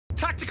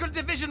Tactical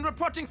Division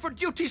reporting for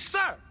duty,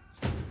 sir!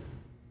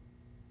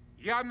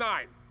 Yeah,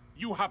 9.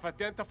 You have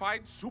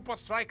identified Supa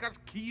Strikas'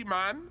 key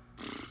man?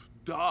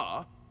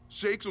 Da.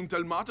 Shakes und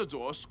El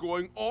Matador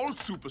scoring all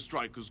Supa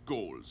Strikas'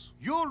 goals.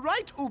 You're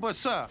right, Uber,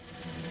 sir.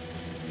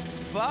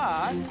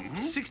 But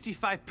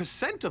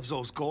 65% of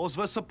those goals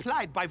were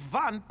supplied by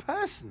one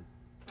person.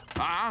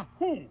 Ah?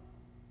 Who?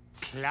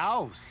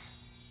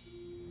 Klaus.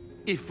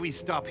 If we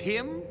stop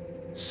him,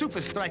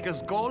 Supa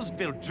Strikas' goals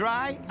will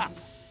dry up.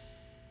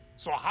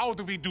 So how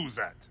do we do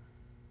that?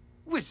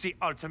 With the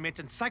ultimate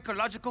in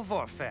psychological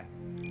warfare.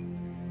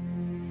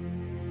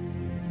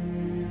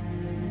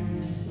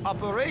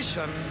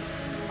 Operation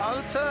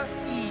Alter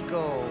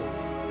Ego.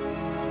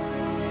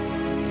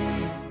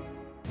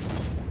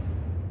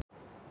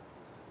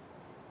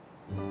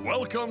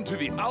 Welcome to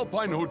the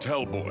Alpine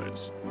Hotel,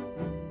 boys.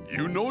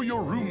 You know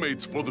your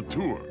roommates for the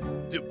tour.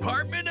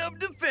 Department of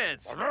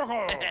Defense.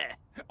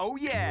 Oh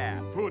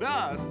yeah, put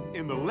us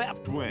in the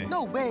left wing.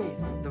 No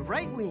ways, the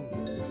right wing.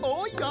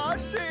 Oh yeah,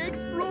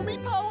 Shakes, roomy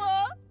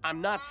power. I'm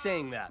not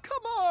saying that.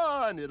 Come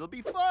on, it'll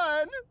be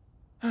fun.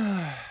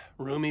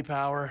 Roomy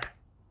power.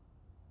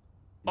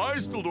 I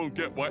still don't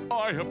get why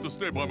I have to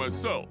stay by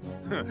myself.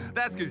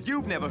 That's because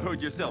you've never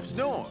heard yourself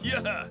snore.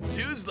 Yeah,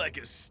 dude's like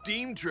a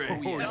steam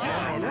train. Oh,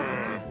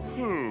 yeah.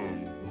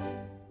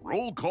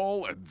 Roll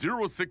call at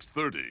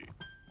 0630.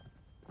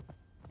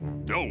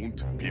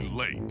 Don't be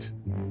late.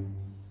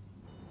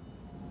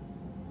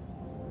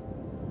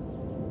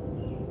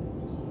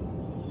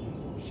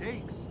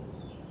 Shakes.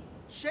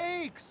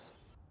 Shakes!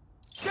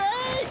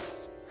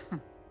 Shakes!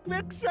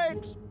 Quick,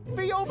 Shakes!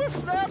 We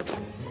overslept!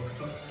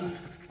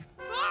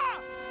 Ah!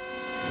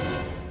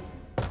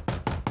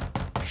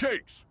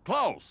 Shakes,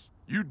 Klaus,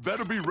 you'd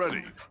better be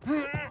ready.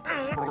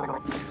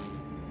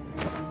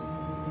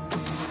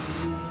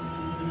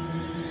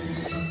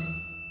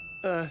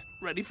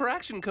 Ready for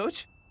action,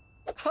 Coach?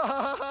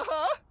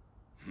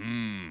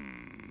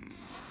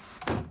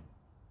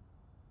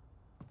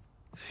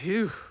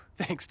 Phew.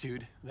 Thanks,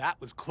 dude. That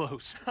was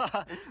close.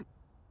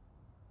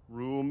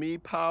 Roomy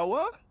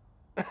power?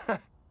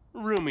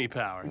 Roomy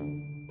power.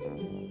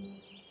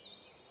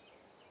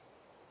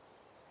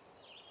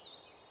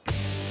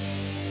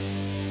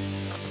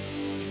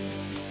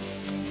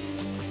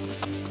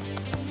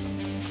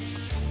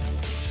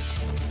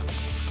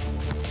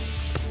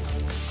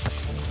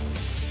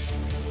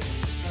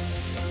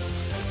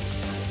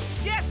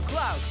 Yes,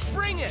 Klaus!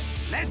 Bring it!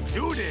 Let's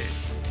do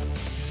this.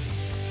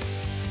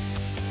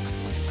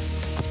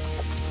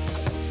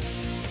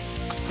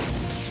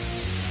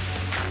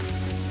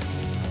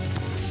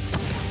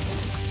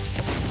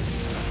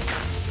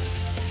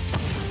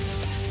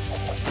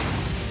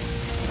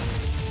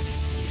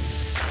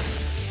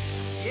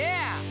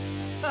 Yeah!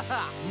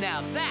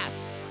 Now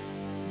that's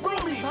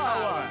Roomy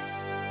power!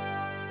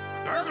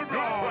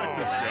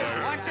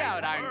 Watch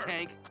out, Iron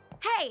Tank.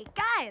 Hey,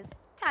 guys!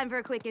 Time for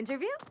a quick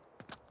interview?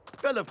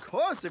 Well, of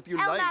course, if you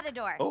El like.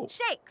 Matador, Oh.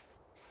 Shakes.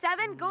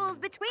 7 goals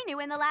between you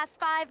in the last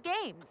 5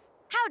 games.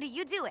 How do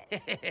you do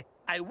it?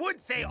 I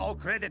would say all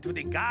credit to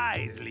the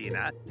guys,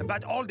 Lena,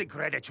 but all the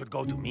credit should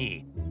go to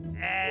me.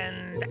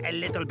 And a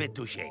little bit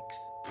to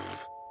Shakes.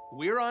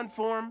 We're on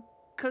form,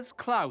 'cause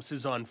Klaus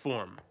is on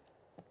form.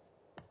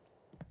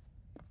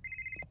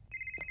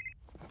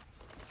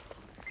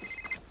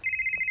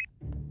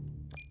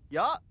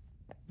 Ja.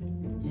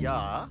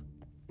 Ja.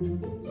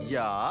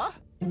 Ja.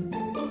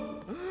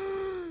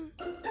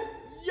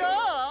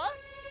 Ja.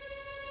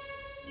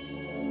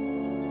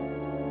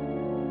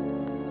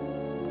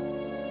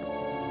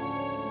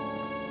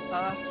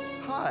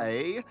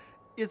 Hi.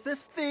 Is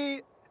this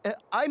the...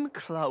 I'm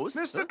Klaus.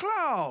 Mr.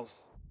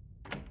 Klaus!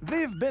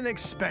 We've been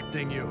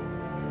expecting you.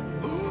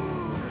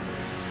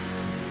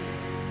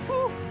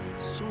 Oh,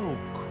 so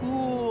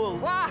cool.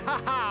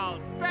 Wow,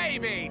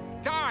 baby,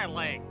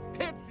 darling,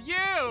 it's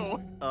you!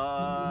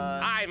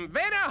 I'm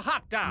Vader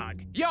Hot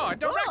Dog, your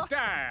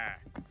director!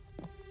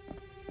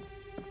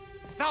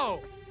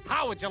 So,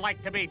 how would you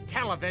like to be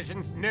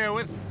television's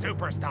newest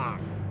superstar?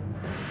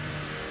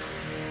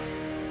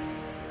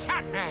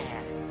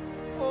 Catman!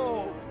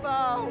 Oh,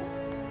 wow.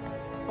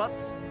 But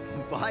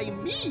why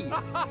me?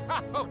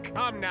 Oh,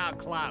 come now,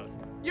 Klaus.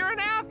 You're an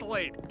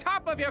athlete,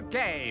 top of your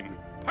game.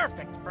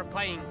 Perfect for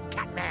playing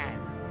Catman.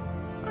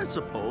 I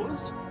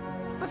suppose.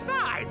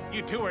 Besides,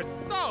 you two are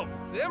so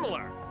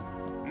similar.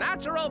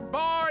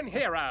 Natural-born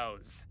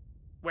heroes.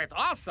 With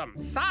awesome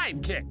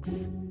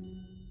sidekicks.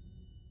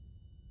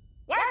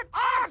 With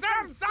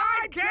awesome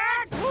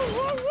sidekicks! Woo,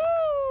 woo,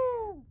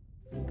 woo!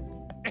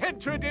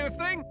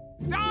 Introducing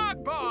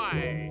Dog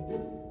Boy!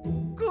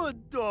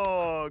 Good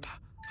dog.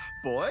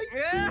 Boy?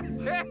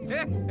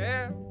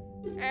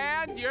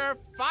 And you're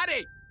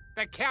funny.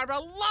 The camera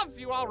loves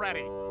you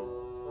already.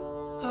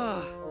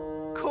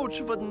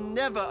 Coach would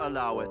never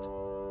allow it.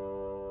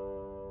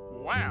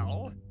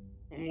 Well,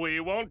 we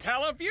won't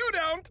tell if you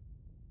don't.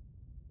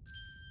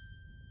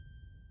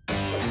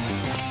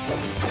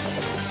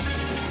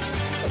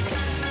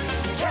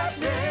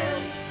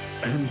 Catman!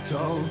 And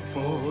Dog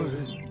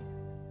Boy.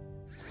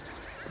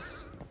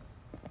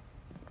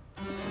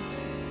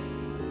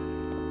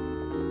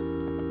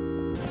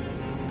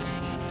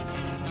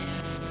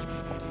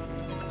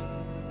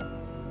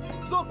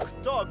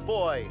 Look, dog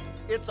boy,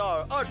 it's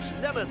our arch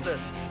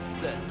nemesis,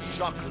 the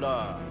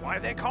Chuckler. Why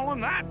they call him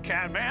that,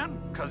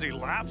 Catman? 'Cause he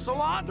laughs a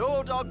lot?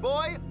 No, dog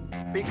boy,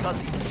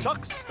 because he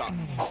chucks stuff.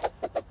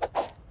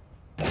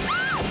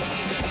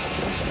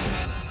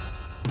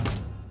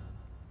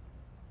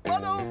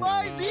 Follow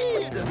my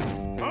lead!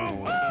 Oh,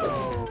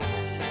 whoa!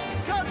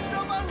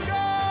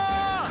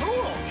 Katamanga!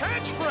 Cool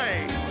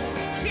catchphrase!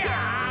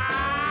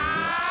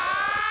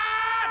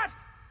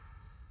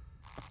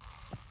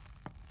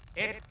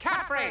 It's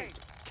catphrase!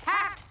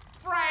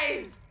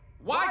 Catphrase!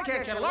 Why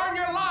can't you learn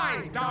your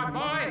lines, dog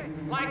boy?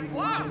 Like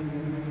Klaus!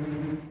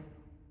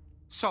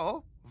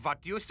 So,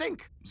 what do you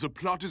think? The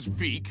plot is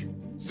weak,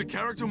 the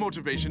character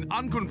motivation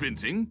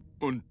unconvincing,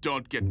 and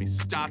don't get me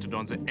started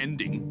on the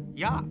ending.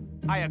 Yeah,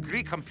 I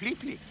agree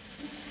completely.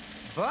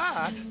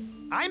 But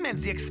I meant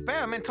the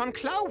experiment on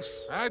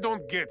Klaus. I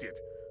don't get it.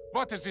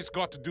 What has this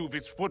got to do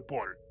with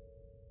football?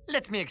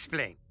 Let me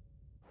explain.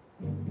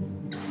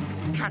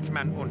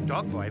 Catman and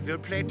Dogboy will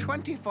play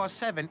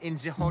 24/7 in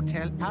the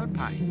Hotel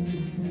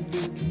Alpine.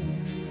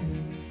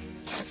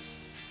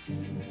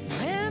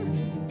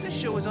 Man, this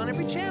show is on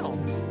every channel.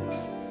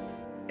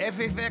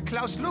 Everywhere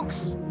Klaus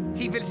looks,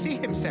 he will see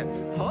himself.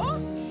 Huh?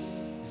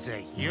 The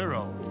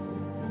hero.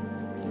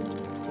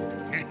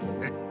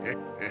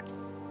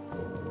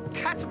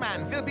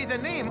 Catman will be the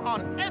name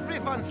on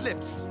everyone's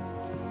lips.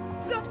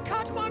 That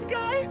Catman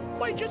guy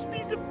might just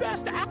be the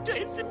best actor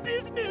in the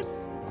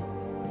business.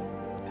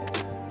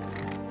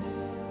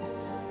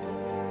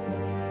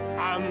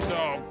 And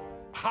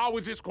how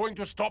is this going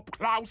to stop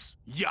Klaus?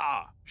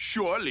 Yeah,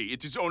 surely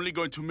it is only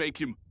going to make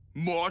him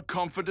more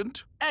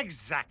confident.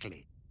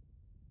 Exactly.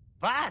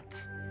 But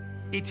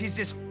it is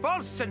this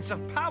false sense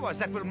of power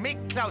that will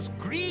make Klaus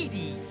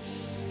greedy.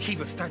 He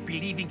will start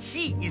believing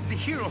he is the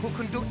hero who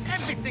can do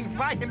everything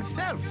by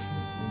himself.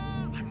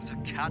 I'm the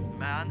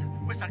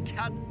Catman with a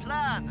cat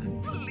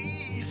plan.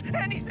 Please,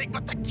 anything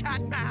but the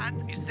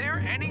Catman. Is there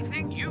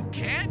anything you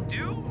can't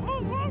do?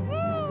 Woo, woo,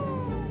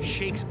 woo.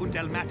 Shakes und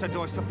El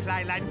Matador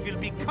supply line will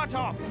be cut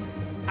off,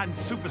 and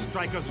Supa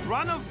Strikas'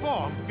 run of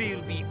form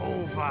will be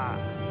over.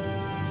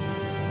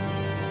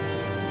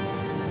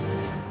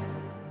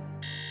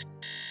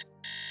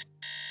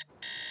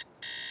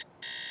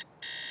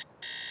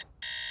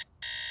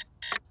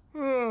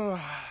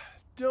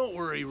 Don't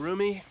worry,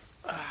 Rumi.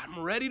 I'm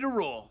ready to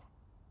roll.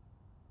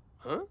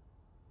 Huh?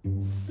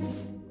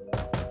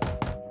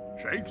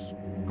 Shakes?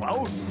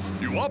 Klaus?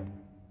 You up?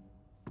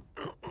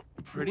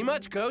 Pretty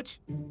much, Coach.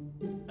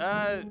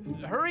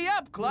 Hurry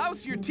up,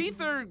 Klaus. Your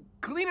teeth are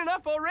clean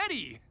enough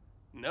already.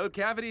 No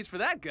cavities for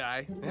that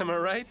guy. Am I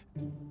right?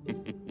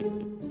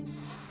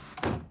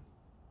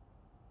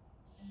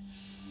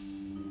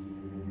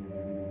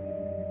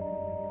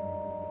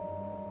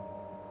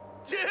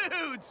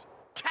 Dudes!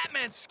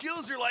 Catman's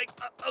skills are like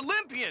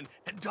Olympian.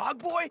 And Dog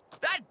Boy,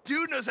 that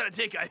dude knows how to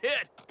take a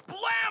hit.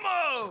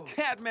 Blammo!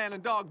 Catman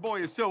and Dog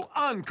Boy is so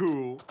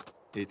uncool.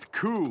 It's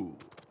cool.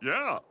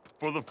 Yeah.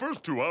 For the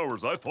first 2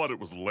 hours, I thought it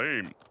was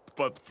lame.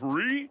 But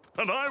 3,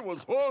 and I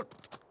was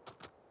hooked.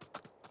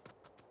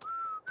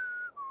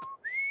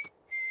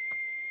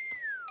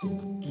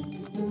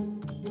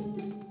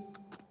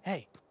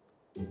 Hey,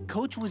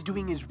 Coach was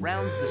doing his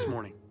rounds this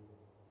morning.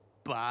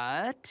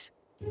 But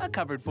I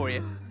covered for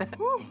you.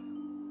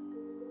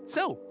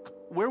 So,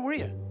 where were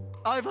you?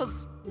 I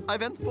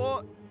went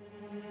for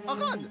a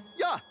run.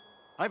 Yeah,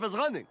 I was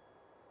running.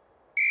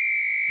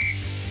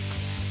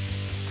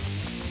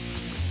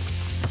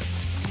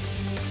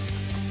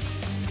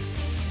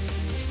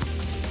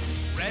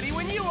 Ready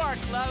when you are,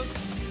 Klaus.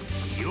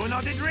 You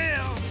know the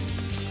drill.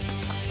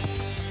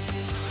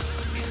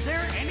 Is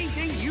there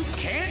anything you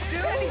can't do?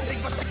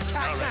 Anything but the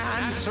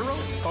Catman. Natural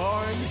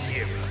born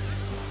hero.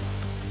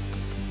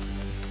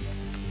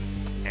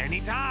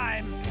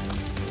 Anytime.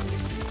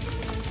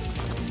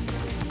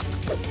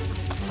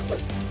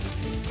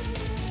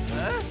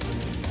 Huh?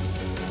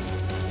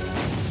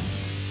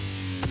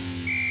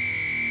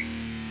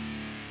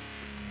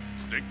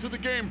 Stick to the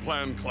game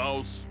plan,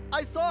 Klaus.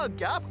 I saw a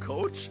gap,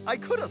 Coach. I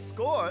could have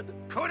scored.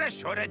 Coulda,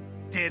 shoulda,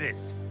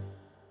 didn't.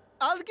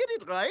 I'll get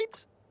it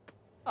right.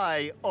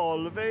 I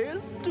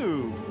always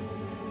do.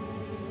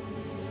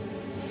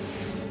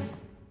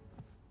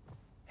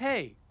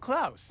 Hey,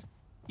 Klaus.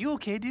 You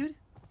okay, dude?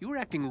 You were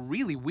acting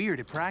really weird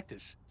at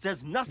practice.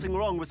 There's nothing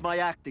wrong with my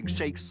acting,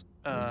 Shakes.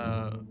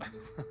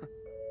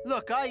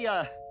 Look,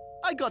 I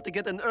got to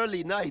get an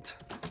early night.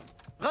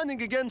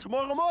 Running again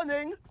tomorrow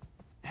morning.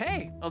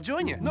 Hey, I'll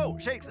join you. No,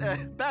 Shakes,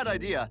 bad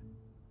idea.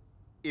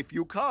 If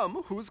you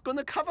come, who's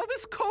gonna cover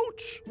this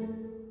Coach?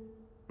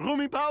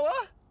 Rumi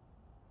Power?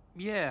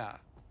 Yeah.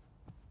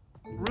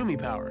 Roomy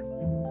power.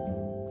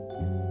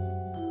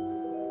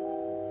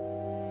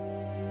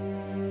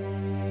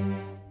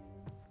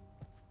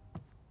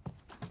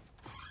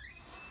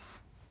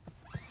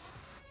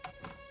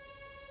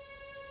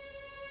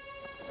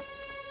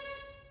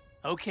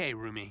 Okay,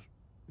 Rumi.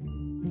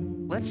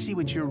 Let's see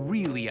what you're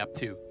really up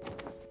to.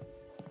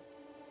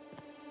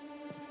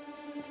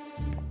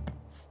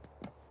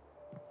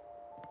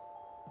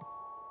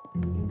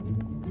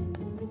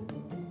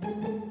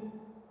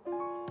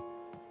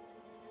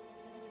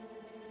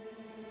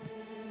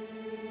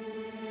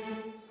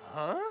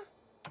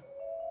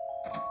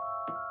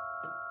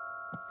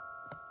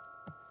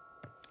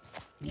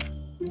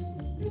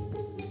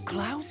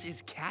 Klaus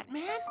is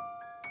Catman?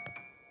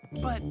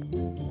 But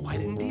why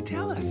didn't he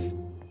tell us?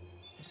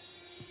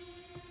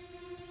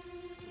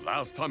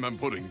 Last time I'm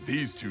putting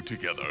these two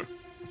together.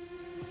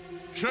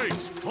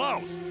 Shakes,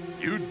 Klaus,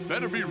 you'd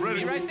better be ready.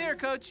 Be right there,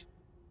 Coach.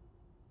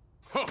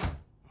 Huh.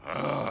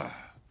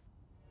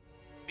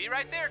 Be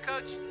right there,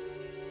 Coach.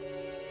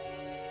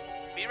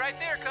 Be right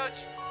there,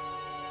 Coach.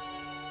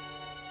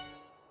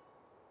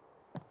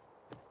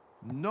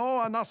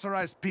 No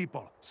unauthorized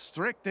people.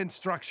 Strict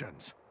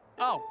instructions.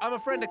 Oh, I'm a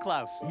friend of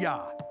Klaus.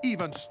 Yeah,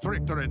 even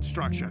stricter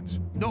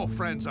instructions. No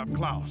friends of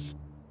Klaus.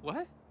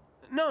 What?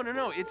 No.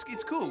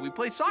 It's cool. We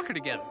play soccer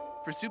together.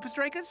 For Supa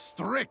Strikas?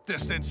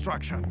 Strictest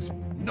instructions.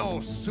 No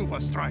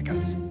Supa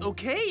Strikas.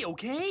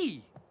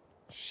 Okay.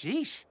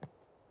 Sheesh.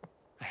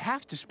 I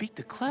have to speak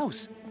to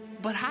Klaus.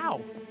 But how?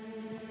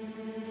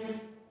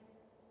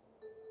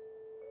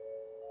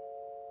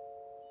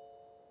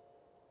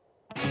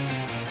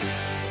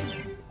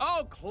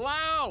 Oh,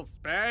 Klaus,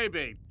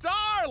 baby,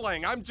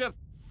 darling, I'm just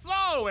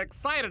so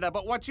excited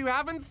about what you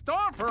have in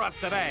store for us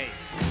today.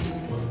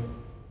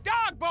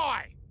 Dog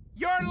boy,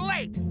 you're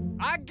late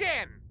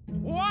again.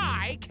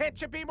 Why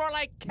can't you be more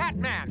like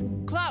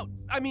Catman?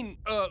 Catman,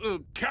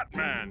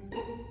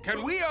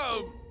 can we,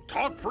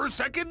 talk for a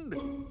second?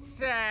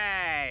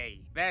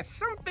 Say, there's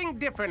something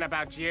different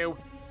about you.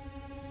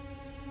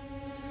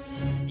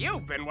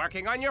 You've been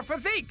working on your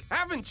physique,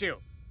 haven't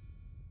you?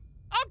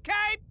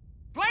 Okay,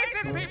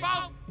 places,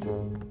 people!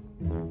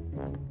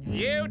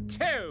 You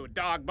too,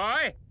 dog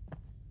boy.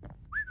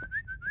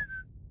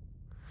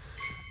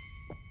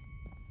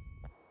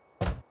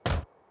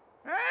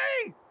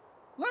 Hey!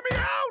 Let me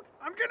out!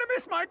 I'm gonna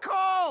miss my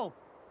call!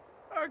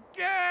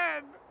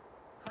 Again!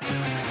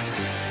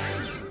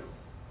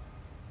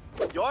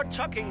 Your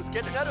chucking's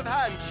getting out of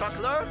hand,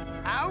 Chuckler.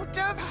 Out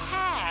of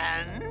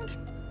hand?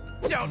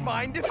 Don't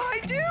mind if I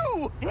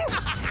do!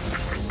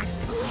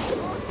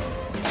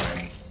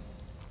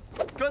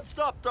 Good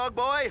stop, dog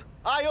boy.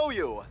 I owe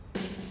you.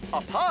 A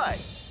pie.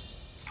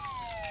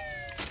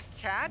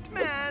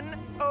 Catman!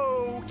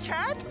 Oh,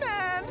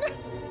 Catman!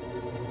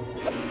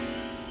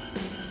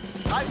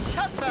 I'm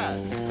Catman,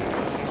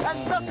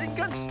 and nothing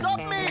can stop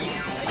me!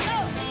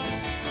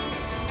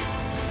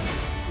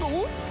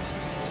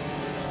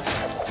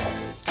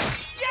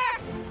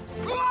 Yes!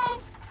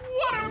 Klaus!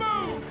 What a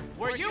move!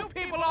 Were you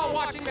people all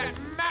watching that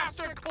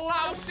Master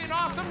Klaus in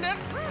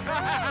awesomeness?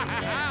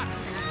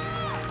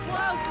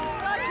 Klaus is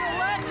such a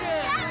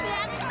legend!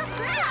 Catman is the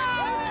best!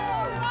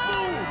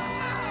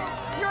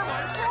 You're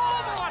my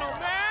role model,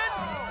 man!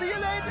 See you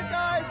later,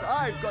 guys!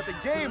 I've got a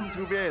game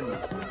to win.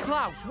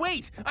 Klaus,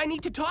 wait! I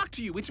need to talk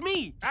to you. It's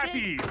me. At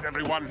ease,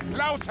 everyone.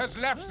 Klaus has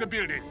left the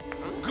building.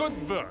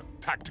 Good work,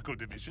 Tactical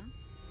Division.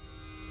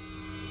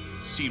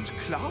 Seems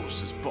Klaus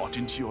has bought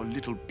into your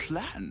little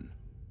plan.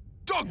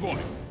 Dog boy!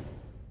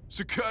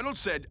 The Colonel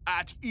said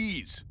at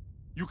ease.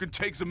 You can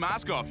take the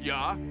mask off,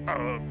 yeah?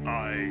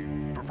 I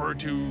prefer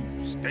to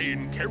stay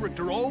in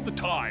character all the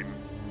time.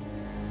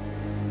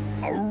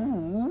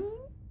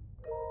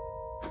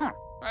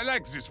 I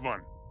like this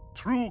one.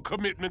 True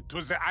commitment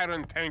to the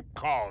Iron Tank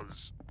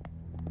cause.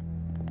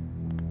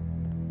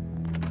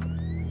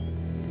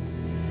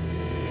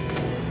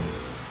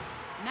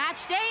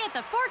 Match day at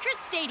the Fortress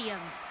Stadium.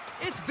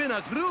 It's been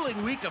a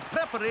grueling week of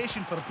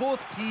preparation for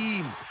both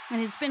teams. And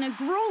it's been a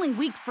grueling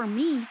week for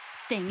me,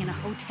 staying in a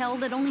hotel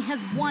that only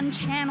has one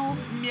channel.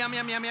 Meow,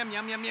 meow, meow, meow,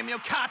 meow, meow, meow, meow,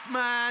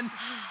 Catman!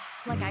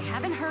 Like I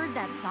haven't heard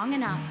that song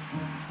enough.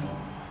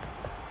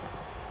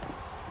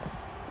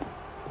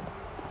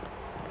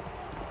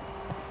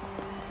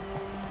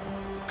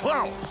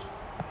 Klaus,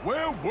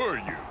 where were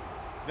you?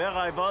 Where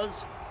I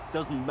was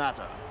doesn't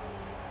matter.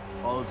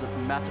 All that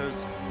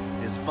matters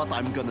is what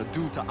I'm gonna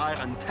do to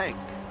Iron Tank.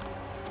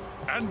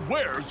 And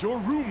where's your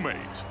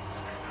roommate?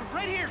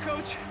 Right here,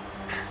 Coach.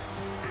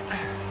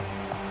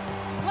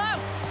 Klaus,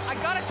 I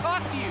gotta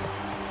talk to you.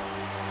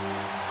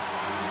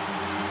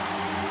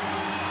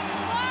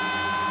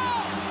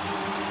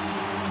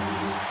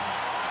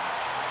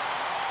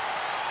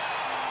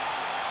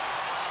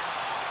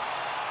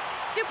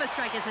 Supa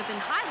Strikas have been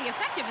highly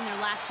effective in their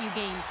last few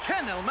games.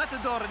 Kennel,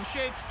 Matador, and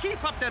Shakes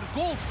keep up their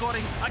goal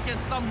scoring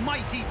against the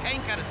mighty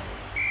tankers.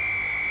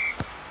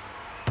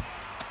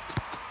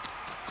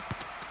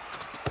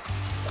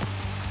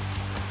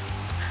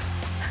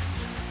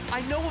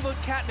 I know about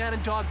Catman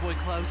and Dogboy,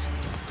 Klaus.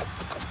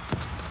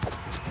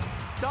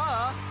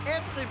 Duh!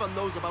 Everyone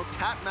knows about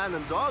Catman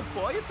and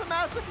Dogboy. It's a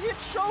massive hit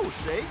show,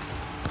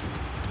 Shakes.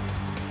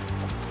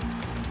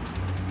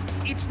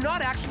 It's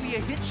not actually a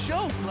hit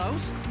show,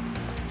 Klaus.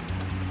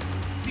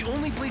 The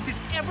only place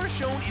it's ever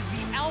shown is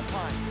the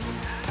Alpine.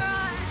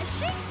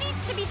 Shakes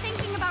needs to be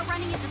thinking about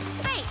running into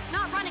space,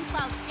 not running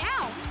Klaus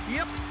down.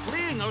 Yep,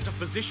 playing out of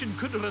position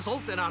could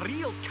result in a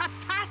real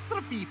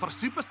catastrophe for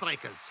Supa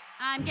Strikas.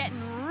 I'm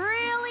getting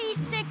really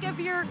sick of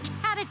your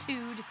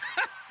catitude.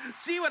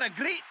 See what a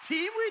great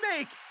team we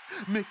make!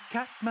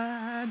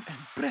 McCatman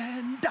and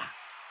Brenda.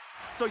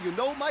 So you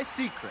know my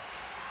secret.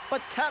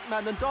 But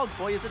Catman and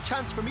Dogboy is a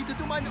chance for me to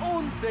do my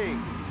own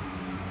thing.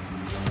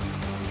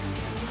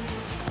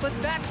 But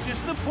that's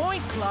just the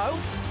point,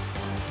 Klaus.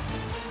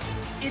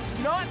 It's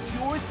not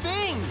your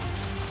thing.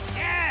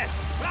 Yes,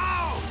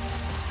 Klaus!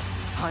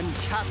 I'm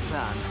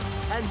Catman,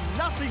 and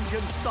nothing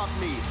can stop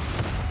me.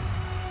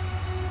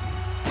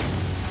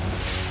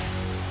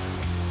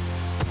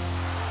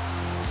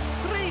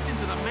 Straight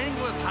into the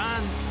Mangler's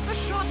hands. The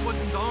shot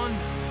wasn't on.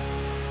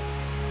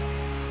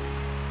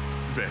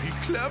 Very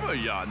clever,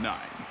 Ya 9.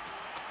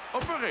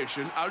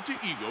 Operation Alter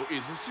Ego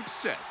is a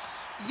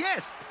success.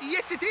 Yes,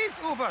 yes it is,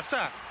 Uber,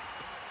 sir.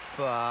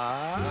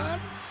 But...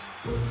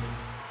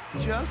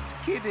 just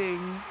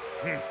kidding.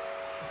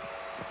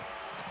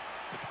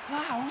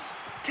 Klaus,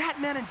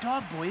 Catman and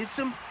Dogboy is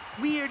some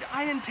weird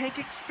Iron Tank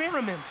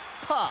experiment.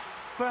 Ha!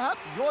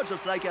 Perhaps you're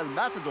just like El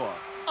Matador,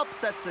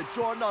 upset that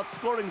you're not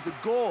scoring the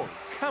goals.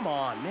 Come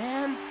on,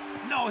 man.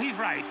 No, he's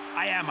right.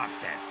 I am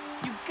upset.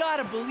 You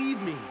gotta believe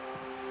me.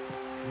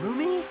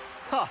 Rumi?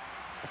 Ha!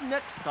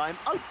 Next time,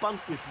 I'll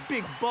bunk with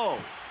Big Bo.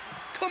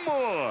 Come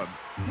on!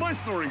 My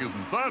snoring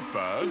isn't that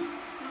bad,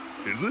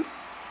 is it?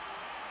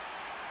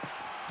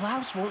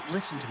 Klaus won't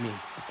listen to me,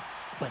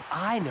 but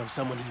I know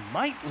someone he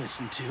might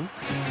listen to.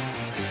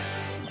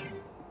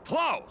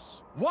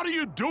 Klaus, what are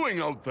you doing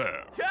out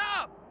there?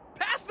 Yeah!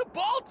 Pass the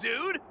ball,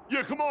 dude!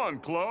 Yeah, come on,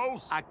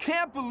 Klaus. I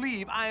can't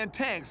believe Iron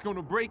Tank's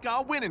gonna break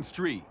our winning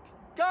streak.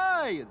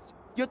 Guys,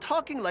 you're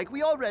talking like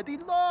we already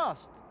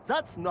lost.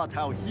 That's not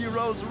how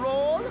heroes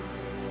roll.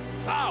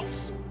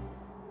 Klaus,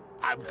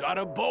 I've got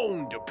a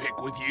bone to pick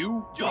with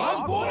you.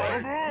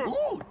 Dogboy!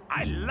 Ooh,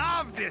 I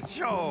love this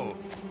show.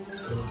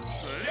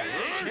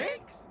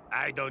 Shakes?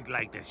 I don't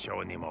like this show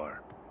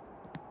anymore.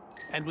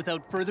 And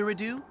without further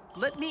ado,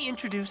 let me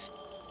introduce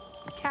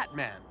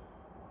Catman.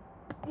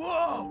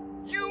 Whoa!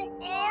 You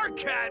are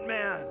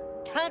Catman!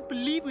 Can't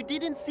believe we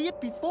didn't see it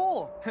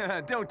before.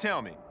 Don't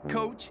tell me.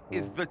 Coach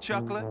is the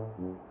chuckler?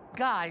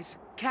 Guys,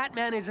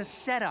 Catman is a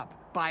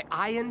setup by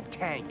Iron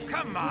Tank.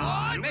 Come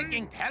on!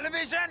 Making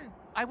television?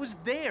 I was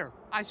there.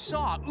 I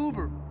saw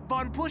Uber,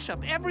 Von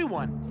Pushup,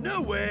 everyone.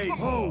 No way!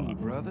 Oh,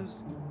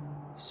 brothers.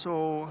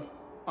 So,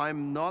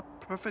 I'm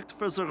not perfect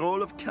for the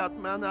role of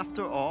Catman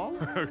after all?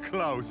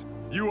 Klaus,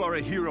 you are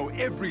a hero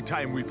every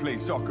time we play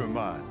soccer,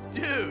 man.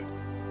 Dude!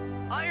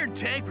 Iron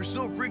Tank were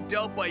so freaked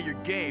out by your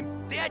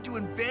game, they had to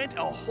invent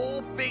a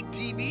whole fake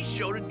TV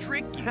show to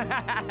trick you.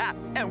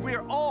 And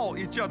we're all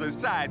each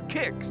other's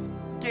sidekicks.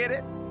 Get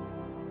it?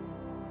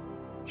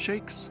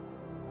 Shakes,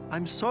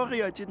 I'm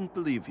sorry I didn't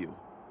believe you.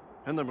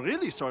 And I'm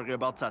really sorry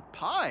about that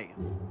pie.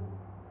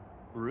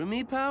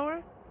 Rumi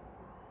power?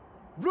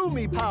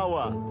 Rumi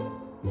power!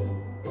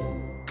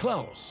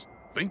 Klaus,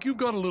 think you've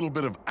got a little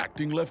bit of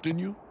acting left in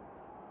you?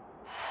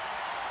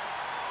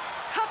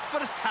 Tough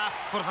first half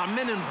for the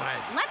men in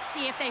red. Let's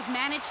see if they've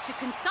managed to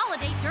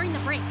consolidate during the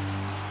break.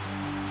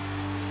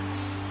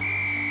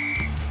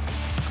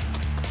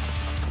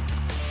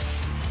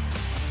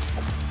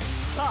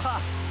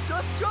 Haha,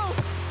 just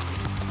jokes!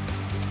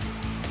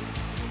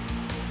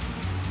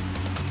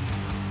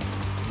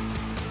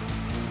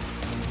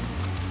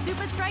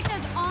 Supa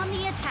Strikas on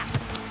the attack.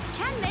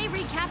 Can they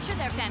recapture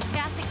their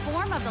fantastic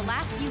form of the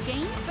last few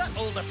games? That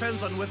all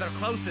depends on whether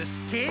Klaus is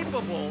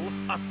capable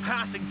of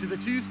passing to the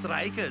two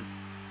strikers.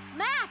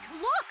 Mac,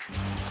 look!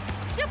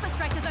 Supa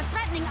Strikas are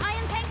threatening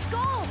Iron Tank's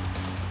goal.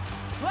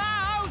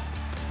 Klaus!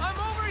 I'm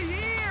over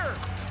here!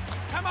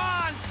 Come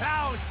on,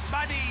 Klaus,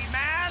 buddy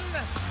man!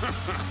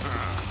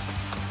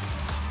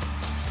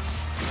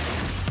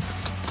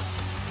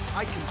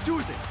 I can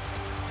do this!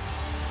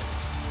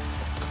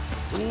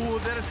 Oh,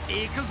 there's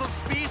acres of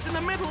space in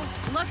the middle.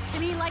 Looks to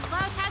me like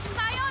Klaus has his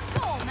eye on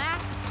goal,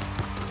 Mac.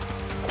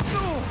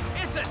 No,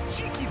 it's a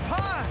cheeky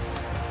pass.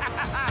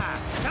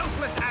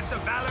 Selfless act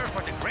of valor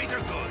for the greater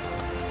good.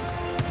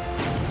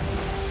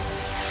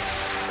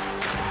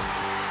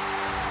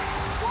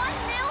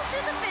 1-0 to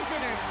the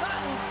visitors.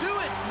 That'll do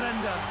it,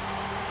 Brenda.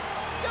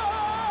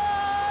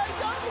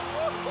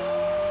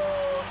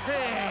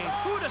 Hey,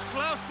 who does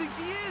Klaus think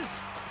he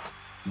is?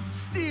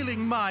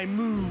 Stealing my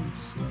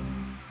moves.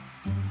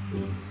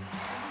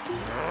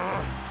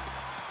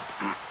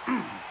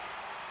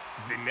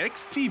 The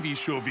next TV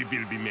show we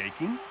will be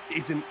making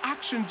is an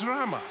action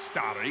drama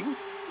starring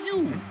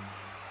you.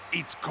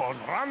 It's called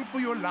Run for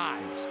Your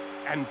Lives,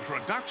 and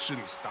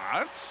production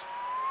starts...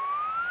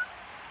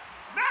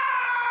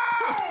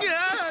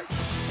 Yeah.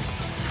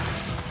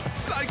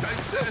 Like I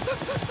said,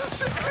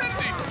 the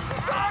ending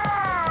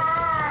sucks!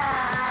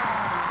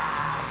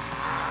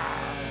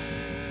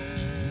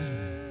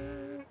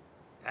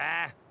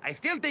 I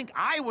still think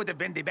I would have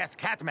been the best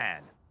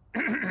Catman.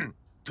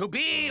 To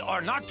be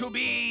or not to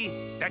be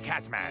the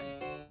Catman?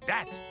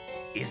 That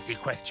is the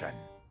question.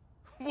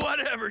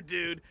 Whatever,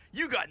 dude.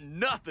 You got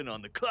nothing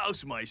on the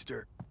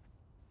Klausmeister.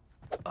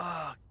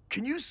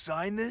 Can you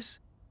sign this?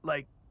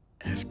 Like,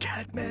 as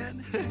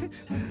Catman?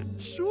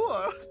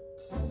 Sure.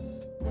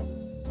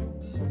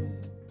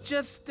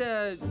 Just,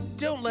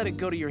 don't let it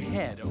go to your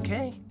head,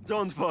 okay?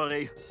 Don't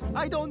worry.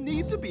 I don't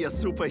need to be a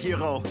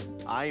superhero.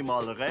 I'm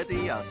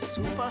already a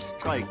Supa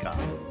Striker.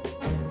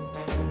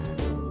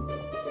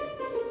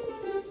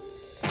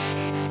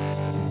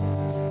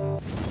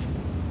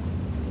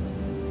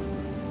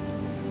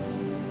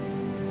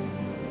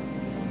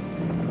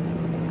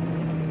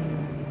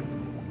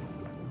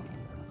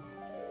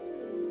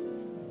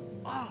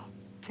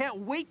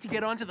 can't wait to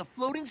get onto the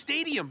floating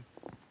stadium.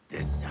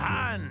 The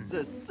sun.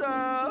 The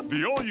surf.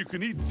 The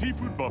all-you-can-eat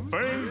seafood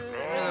buffet?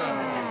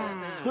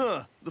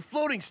 Huh. The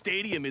floating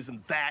stadium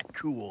isn't that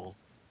cool.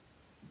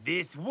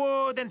 This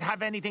wouldn't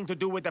have anything to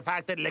do with the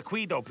fact that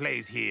Liquido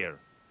plays here,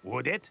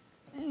 would it?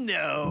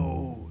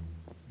 No.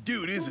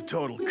 Dude is a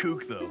total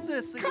kook, though.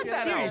 Cut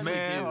that out,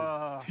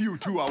 man. You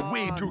two are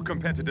way too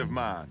competitive,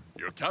 man.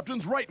 Your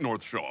captain's right,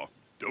 Northshaw.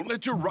 Don't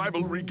let your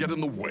rivalry get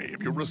in the way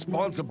of your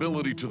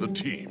responsibility to the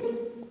team.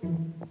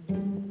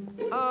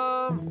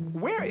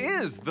 Where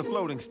is the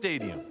floating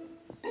stadium?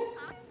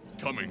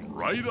 Coming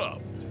right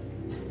up.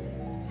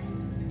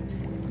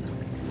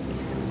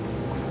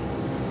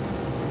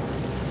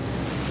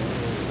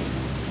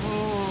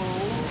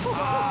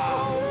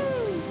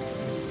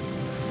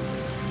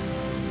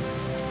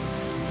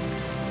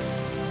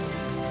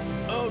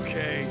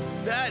 Okay,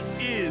 that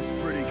is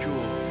pretty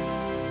cool.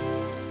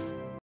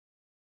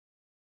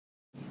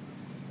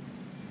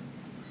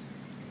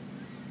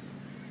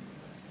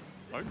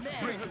 I'm just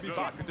great to be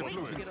back at the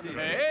floating stadium.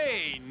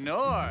 Hey,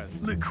 North.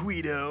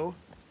 Liquido.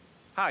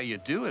 How you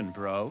doing,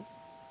 bro?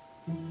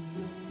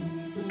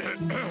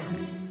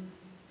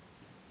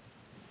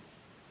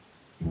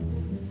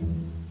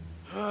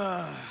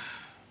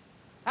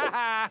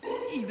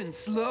 Even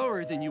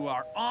slower than you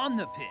are on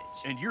the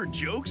pitch. And your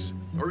jokes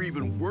are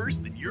even worse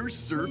than your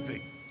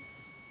surfing.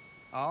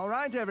 All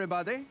right,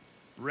 everybody.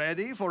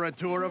 Ready for a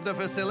tour of the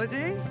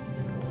facility?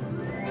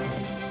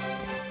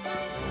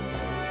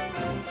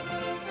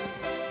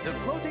 The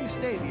floating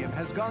stadium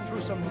has gone through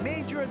some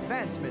major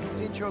advancements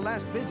since your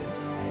last visit.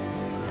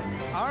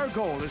 Our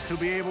goal is to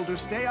be able to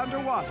stay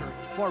underwater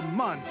for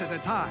months at a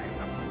time.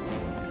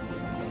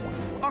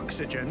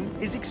 Oxygen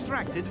is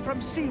extracted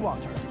from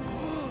seawater.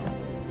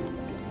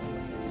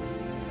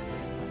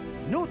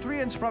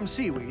 Nutrients from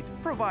seaweed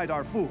provide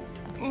our food.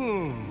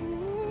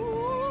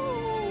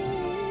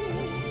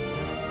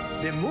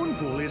 The moon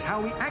pool is how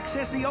we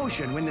access the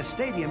ocean when the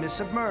stadium is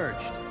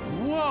submerged.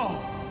 Whoa!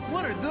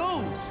 What are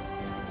those?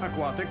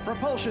 Aquatic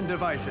propulsion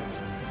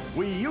devices.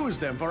 We use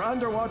them for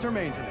underwater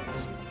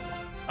maintenance.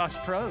 Us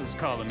pros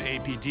call them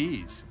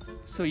APDs,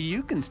 so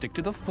you can stick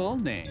to the full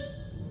name.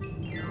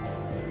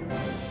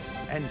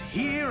 And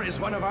here is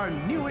one of our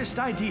newest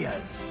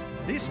ideas.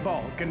 This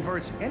ball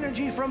converts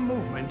energy from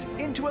movement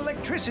into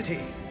electricity.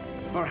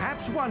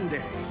 Perhaps one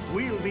day,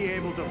 we'll be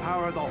able to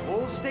power the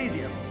whole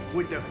stadium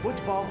with the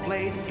football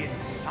played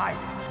inside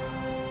it.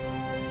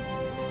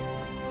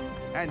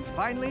 And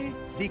finally,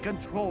 the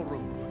control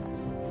room.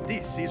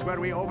 This is where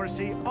we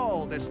oversee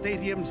all the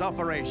stadium's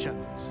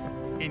operations,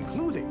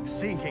 including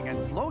sinking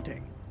and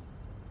floating.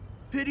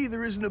 Pity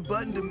there isn't a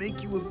button to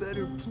make you a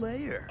better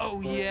player. Oh,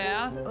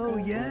 yeah? Oh,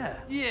 yeah.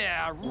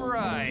 Yeah,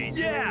 right.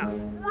 Yeah,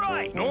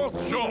 right!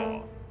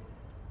 Northshaw!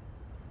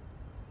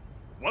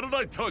 What did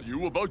I tell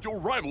you about your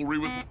rivalry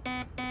with...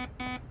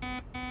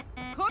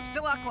 Coach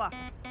Delacqua.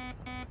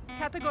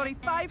 Category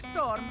 5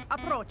 storm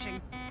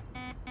approaching.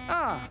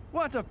 Ah,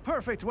 what a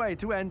perfect way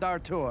to end our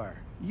tour.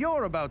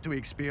 You're about to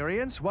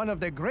experience one of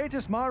the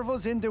greatest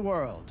marvels in the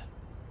world.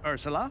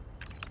 Ursula?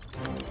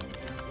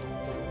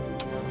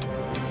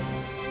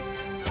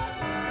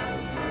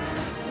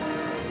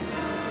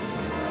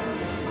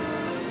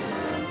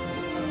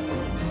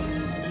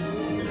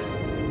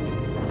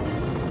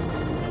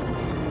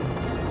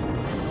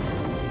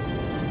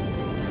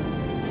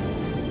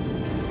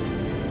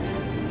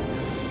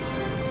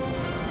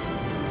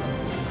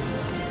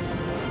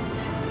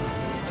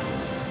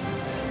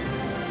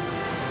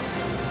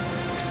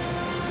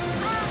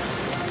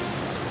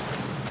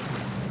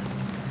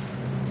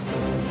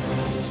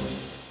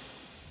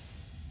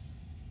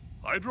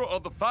 Hydra are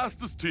the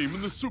fastest team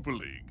in the Super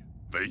League.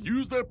 They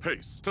use their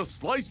pace to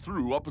slice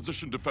through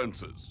opposition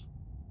defenses.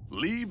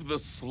 Leave the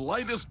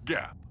slightest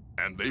gap,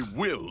 and they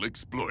will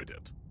exploit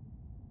it.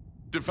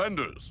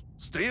 Defenders,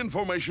 stay in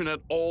formation at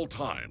all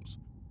times.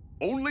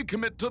 Only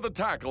commit to the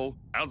tackle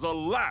as a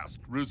last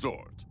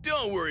resort.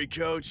 Don't worry,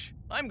 Coach.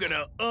 I'm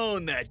gonna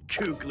own that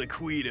kook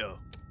Liquido.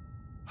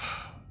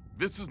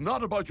 This is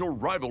not about your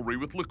rivalry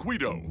with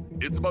Liquido.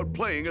 It's about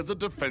playing as a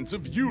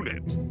defensive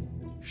unit.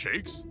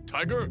 Shakes,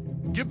 Tiger,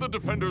 give the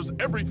defenders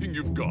everything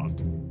you've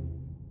got.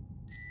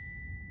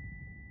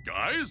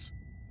 Guys?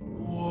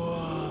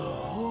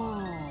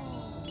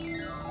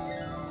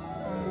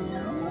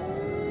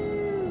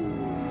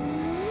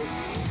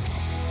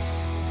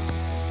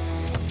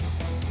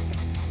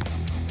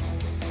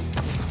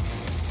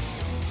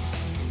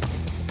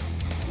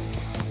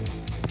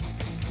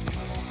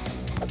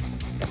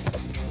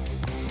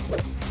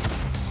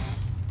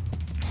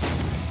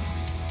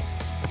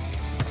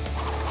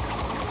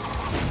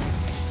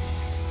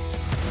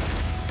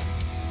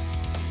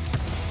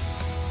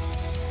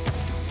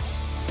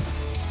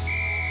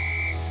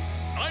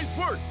 Nice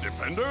work,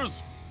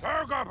 defenders!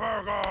 Burger,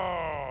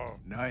 burger!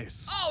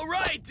 Nice. All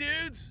right,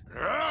 dudes!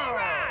 All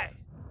right!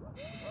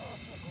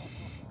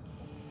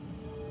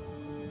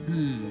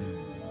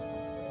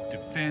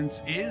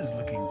 Defense is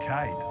looking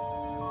tight.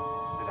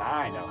 But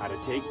I know how to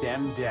take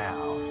them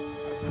down.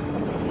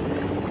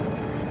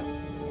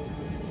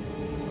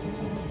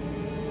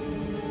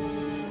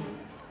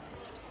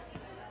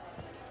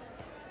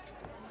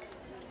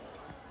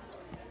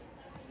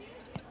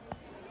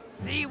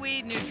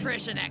 seaweed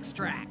nutrition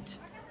extract.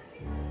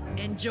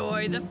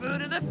 Enjoy the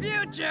food of the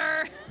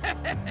future!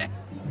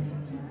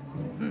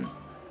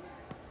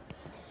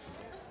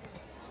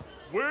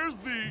 Where's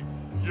the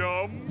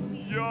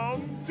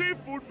yum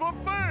seafood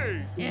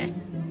buffet?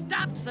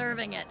 Stopped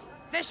serving it.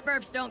 Fish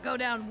burps don't go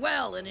down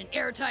well in an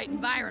airtight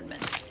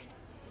environment.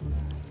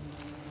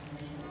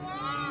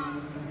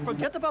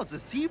 Forget about the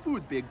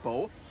seafood, Big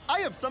Bo.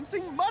 I have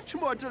something much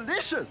more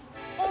delicious.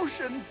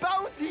 Ocean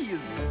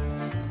bounties.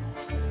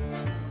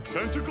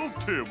 Tentacle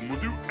Tim will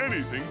do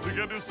anything to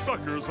get his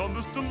suckers on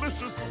this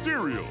delicious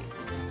cereal.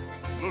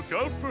 Look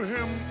out for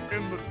him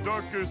in the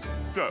darkest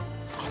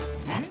depths.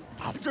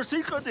 The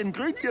secret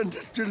ingredient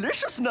is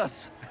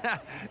deliciousness.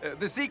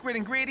 The secret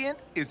ingredient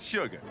is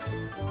sugar.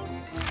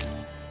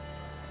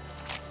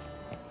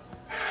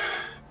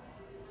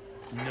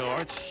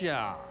 North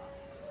Shaw.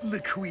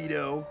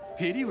 Liquido.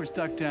 Pity we're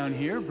stuck down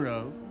here,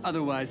 bro.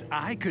 Otherwise,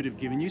 I could have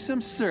given you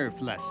some surf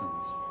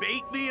lessons.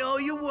 Bait me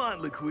all you want,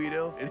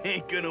 Liquido. It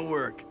ain't gonna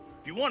work.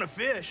 If you want to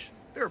fish,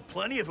 there are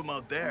plenty of them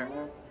out there.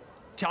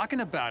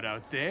 Talking about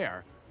out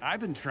there, I've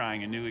been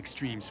trying a new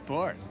extreme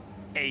sport.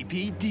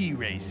 APD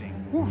racing.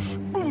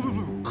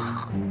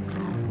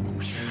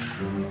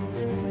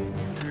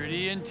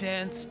 Pretty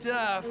intense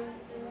stuff.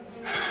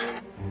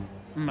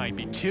 Might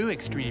be too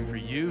extreme for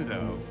you,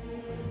 though.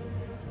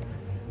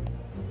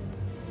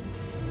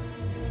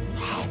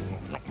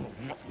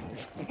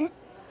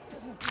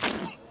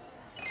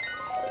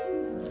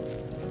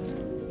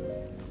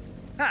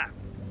 Ha!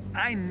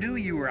 I knew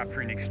you were up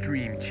for an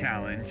extreme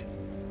challenge.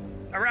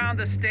 Around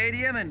the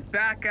stadium and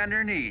back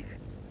underneath.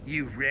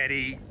 You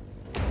ready?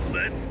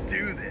 Let's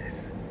do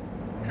this.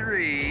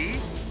 3,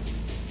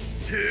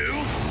 2...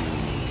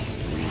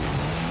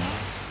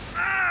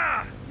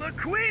 Ah!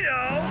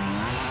 Liquido!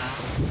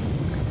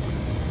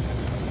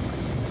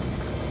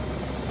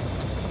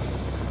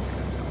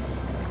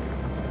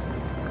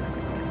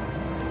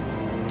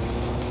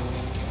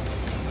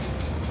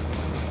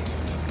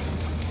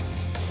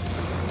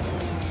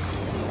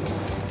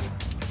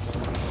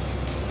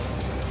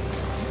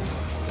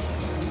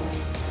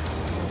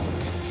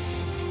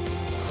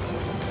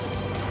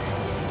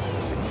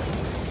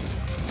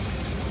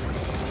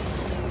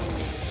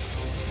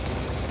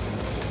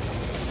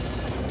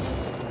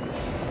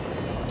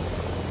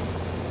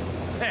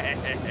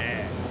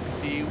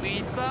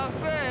 Seaweed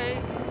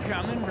buffet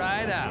coming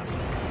right up.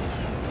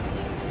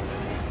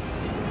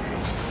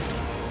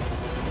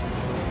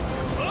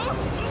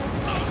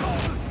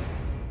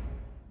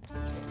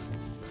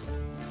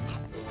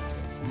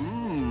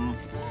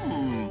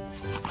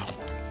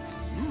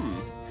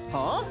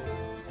 Huh?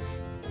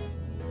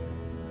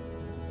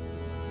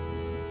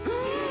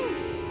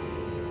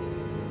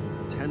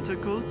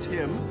 Tentacle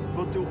Tim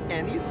will do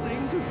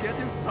anything to get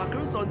his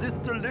suckers on this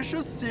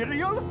delicious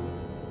cereal?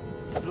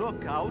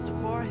 Look out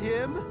for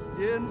him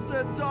in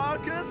the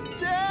darkest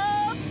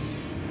depths!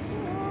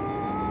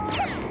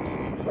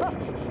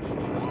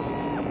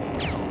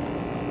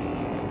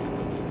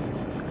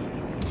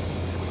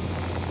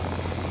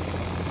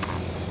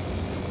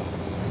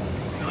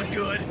 Not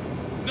good.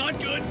 Not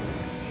good.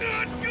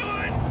 Not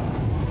good!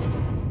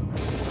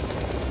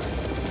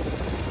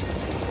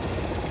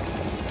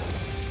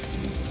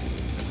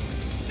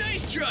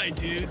 Nice try,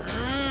 dude.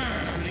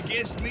 But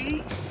against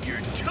me,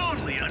 you're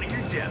totally out of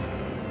your depth.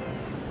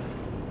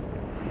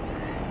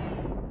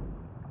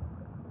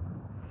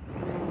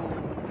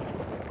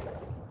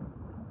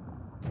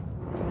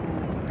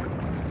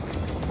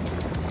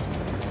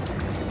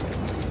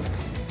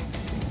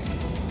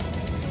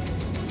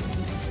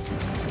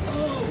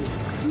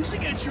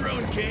 Losing at your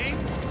own game?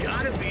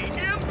 Gotta be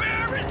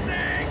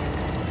embarrassing!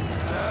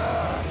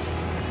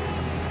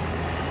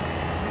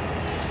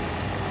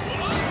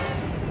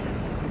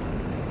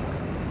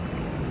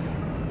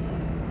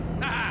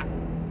 Ha!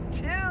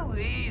 Too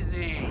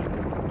easy.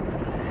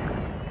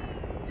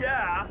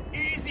 Yeah,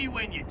 easy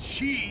when you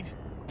cheat.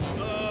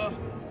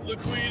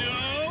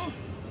 Liquido?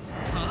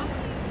 Huh?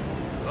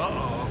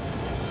 Uh-oh.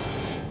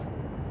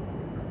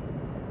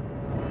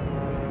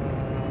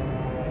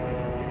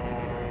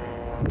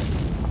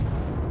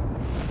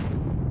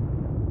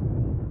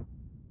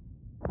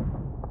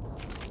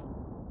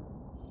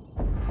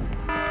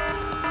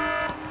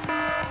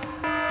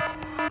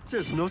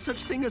 There's no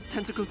such thing as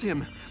Tentacle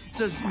Tim.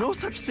 There's no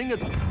such thing as...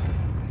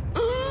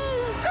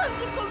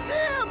 Tentacle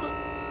Tim!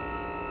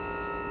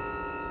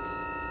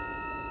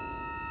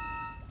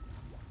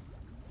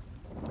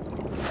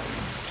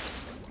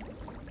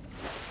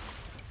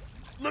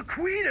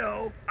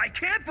 Liquido? I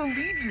can't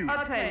believe you!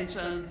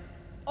 Attention.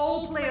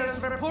 All players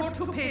report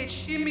to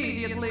pitch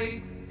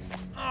immediately.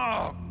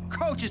 Oh,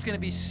 Coach is gonna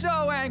be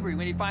so angry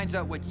when he finds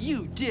out what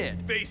you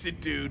did. Face it,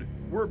 dude.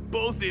 We're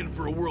both in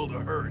for a world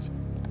of hurt.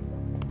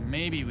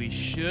 Maybe we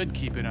should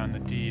keep it on the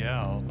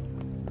DL.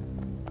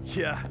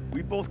 Yeah,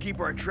 we both keep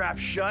our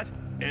traps shut,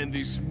 and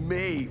this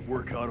may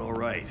work out all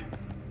right.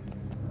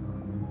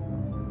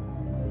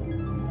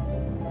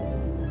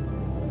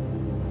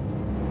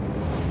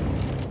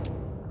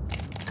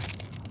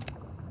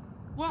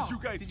 Whoa! How did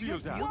you guys feel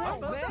that?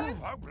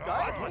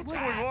 Guys, what's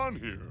going on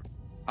here?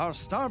 Our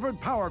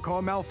starboard power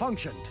core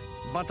malfunctioned,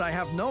 but I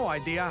have no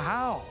idea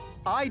how.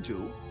 I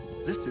do.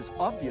 This is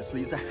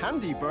obviously the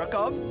handiwork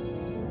of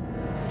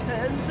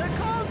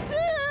Tentacle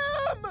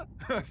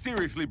Tim!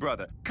 Seriously,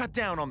 brother, cut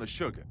down on the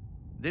sugar.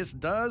 This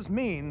does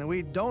mean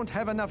we don't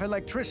have enough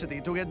electricity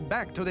to get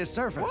back to this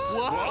surface.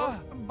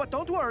 What? But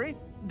don't worry,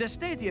 the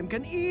stadium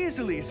can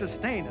easily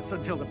sustain us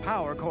until the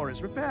power core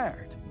is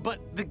repaired. But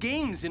the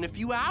game's in a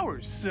few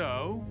hours.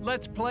 So,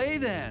 let's play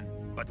then.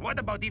 But what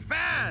about the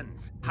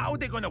fans? How are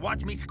they gonna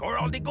watch me score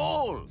all the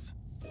goals?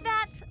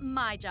 That's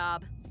my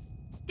job.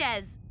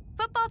 Des,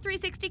 Football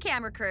 360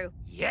 camera crew.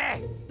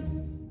 Yes!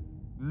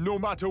 No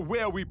matter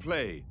where we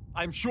play,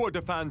 I'm sure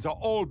the fans are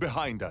all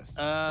behind us.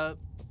 I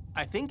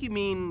think you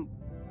mean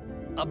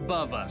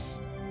above us.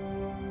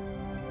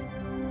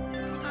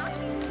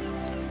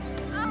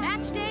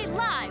 Match day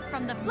live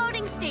from the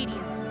floating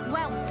stadium.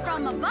 Well,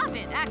 from above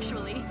it,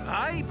 actually.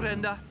 Hi,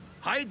 Brenda.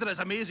 Hydra's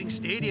amazing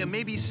stadium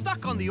may be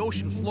stuck on the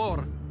ocean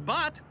floor,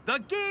 but the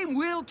game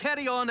will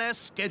carry on as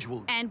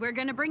scheduled. And we're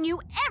gonna bring you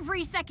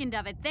every second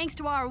of it thanks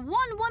to our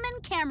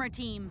one-woman camera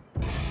team.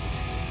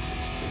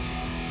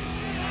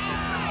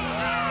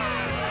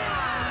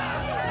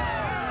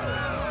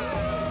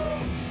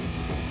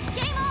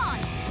 Game on!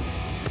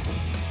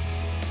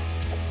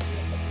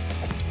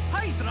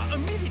 Hydra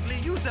immediately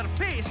used their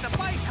pace to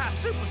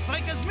bypass Supa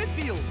Strikas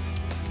midfield.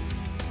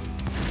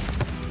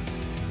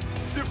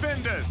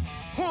 Defenders,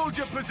 hold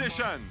your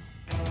positions!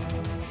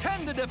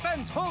 Can the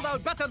defense hold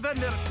out better than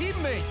their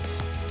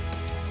teammates?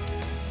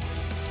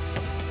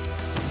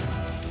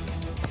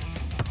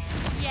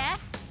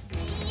 Yes,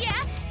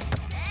 yes,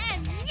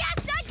 and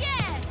yes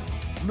again!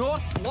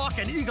 North Block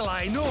and Eagle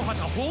Eye know how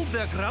to hold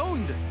their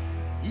ground,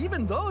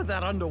 even though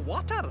they're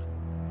underwater.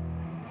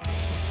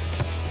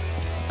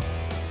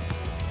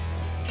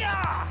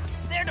 Gah!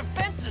 Their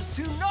defense is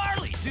too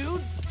gnarly,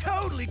 dudes!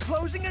 Totally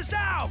closing us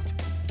out!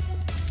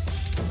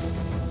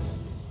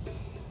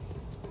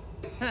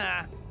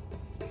 Ha!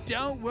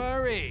 Don't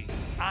worry.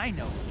 I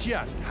know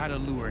just how to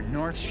lure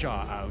North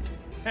Shaw out.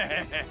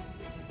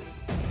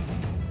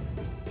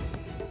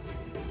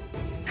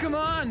 Come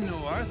on,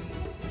 North.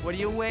 What are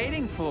you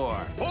waiting for?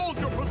 Hold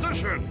your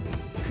position!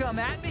 Come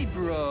at me,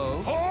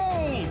 bro.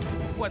 Hold!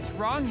 What's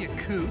wrong, you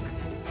kook?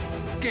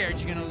 Scared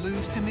you're gonna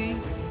lose to me?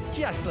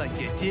 Just like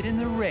you did in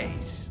the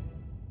race.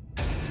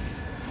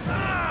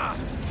 Ah!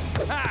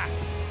 Ha!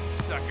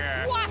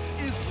 Sucker! What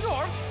is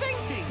North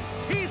thinking?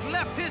 He's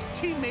left his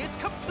teammates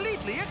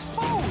completely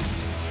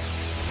exposed.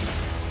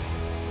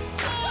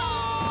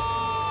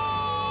 Oh!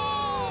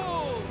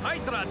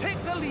 Hydra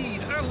take the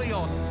lead early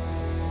on.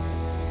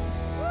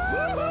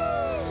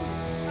 Woohoo!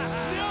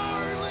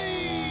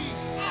 Gnarly!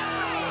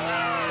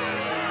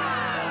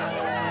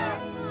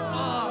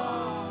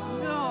 Oh,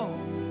 no!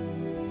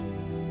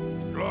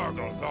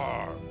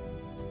 Gargazar!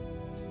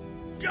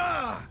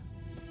 Gah!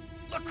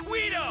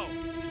 Liquido!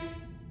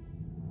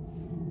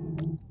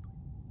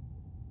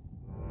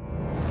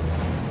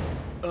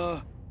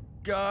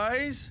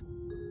 Guys?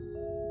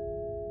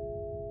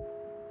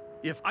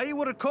 If I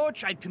were a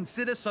coach, I'd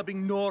consider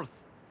subbing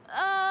North.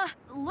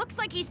 Looks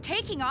like he's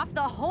taking off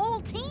the whole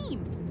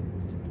team.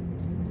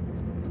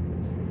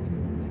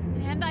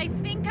 And I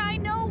think I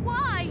know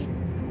why.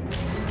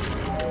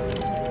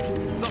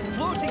 The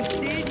floating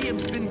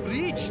stadium's been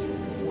breached.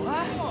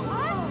 What?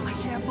 I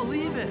can't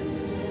believe it.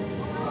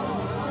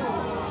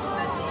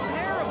 This is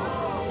terrible.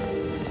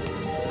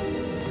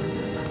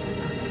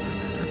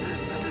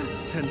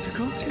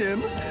 Tentacle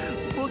Tim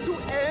will do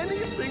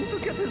anything to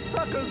get his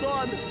suckers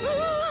on.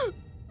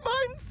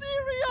 Mine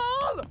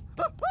cereal!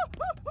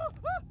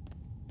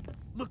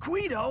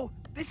 Liquido,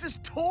 this is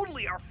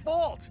totally our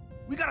fault.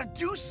 We gotta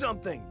do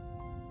something.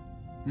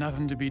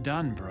 Nothing to be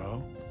done,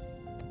 bro.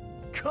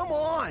 Come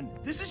on,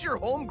 this is your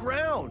home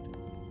ground.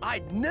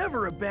 I'd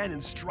never abandon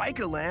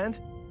Strikerland.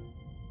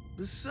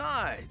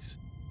 Besides,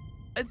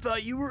 I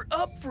thought you were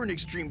up for an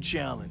extreme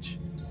challenge.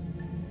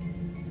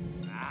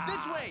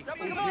 This way!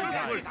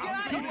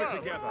 Keep it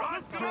together.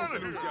 Let's get out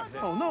of here.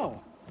 Oh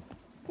no!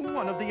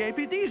 One of the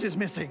APDs is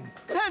missing.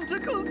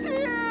 Tentacle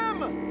Tim!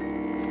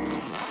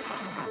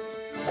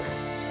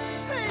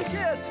 Take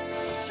it!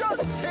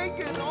 Just take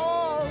it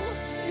all,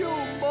 you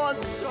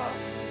monster!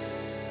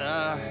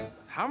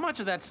 How much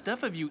of that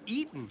stuff have you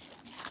eaten?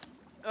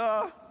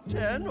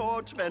 10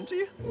 or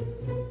 20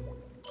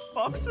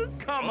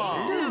 boxes? Come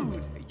on!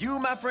 Dude, you,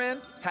 my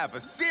friend, have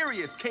a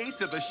serious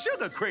case of the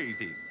sugar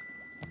crazies.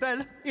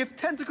 Well, if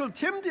Tentacle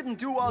Tim didn't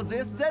do all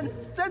this, then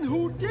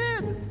who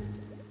did?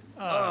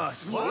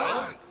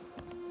 What?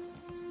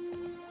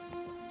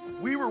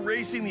 We were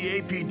racing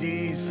the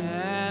APDs.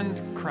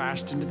 And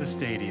crashed into the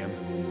stadium.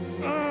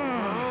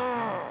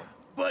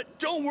 But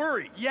don't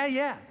worry.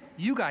 Yeah.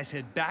 You guys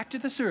head back to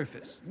the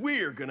surface.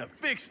 We're gonna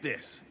fix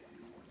this.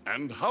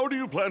 And how do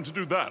you plan to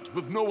do that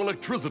with no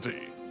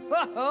electricity?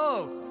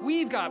 Whoa!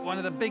 We've got one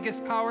of the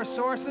biggest power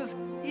sources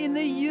in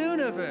the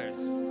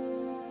universe.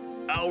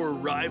 Our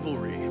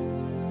rivalry.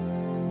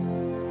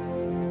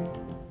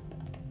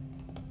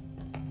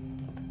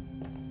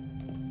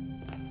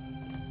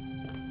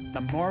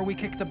 The more we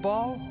kick the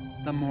ball,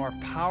 the more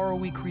power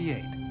we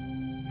create.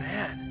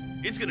 Man,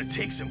 it's gonna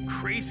take some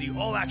crazy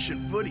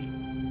all-action footy.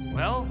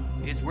 Well,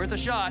 it's worth a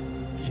shot.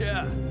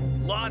 Yeah,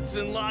 lots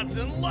and lots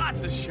and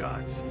lots of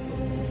shots.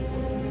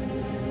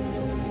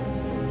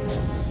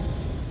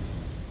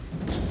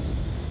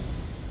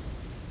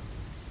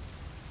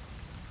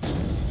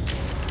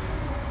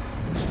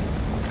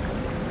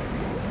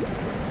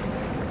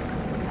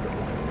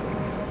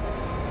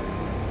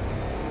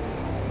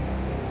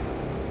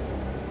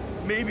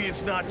 Maybe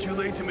it's not too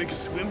late to make a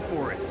swim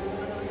for it.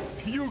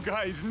 You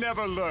guys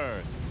never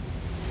learn.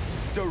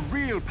 The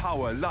real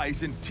power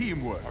lies in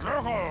teamwork.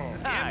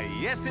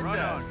 Yes, it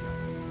does.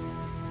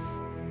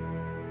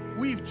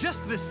 We've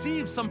just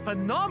received some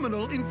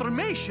phenomenal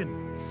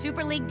information.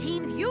 Super League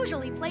teams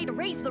usually play to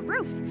raise the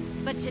roof,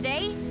 but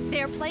today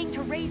they're playing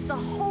to raise the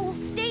whole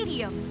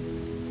stadium.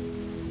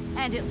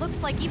 And it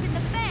looks like even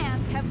the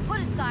fans have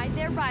put aside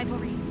their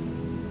rivalries.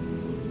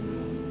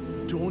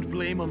 Don't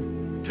blame them.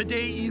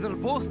 Today, either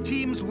both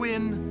teams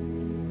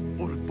win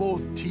or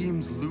both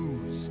teams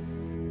lose.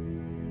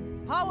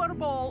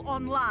 Powerball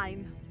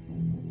online.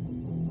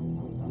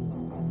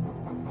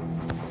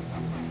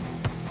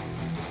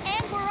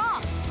 And we're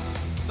off.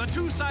 The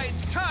two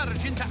sides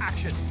charge into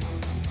action.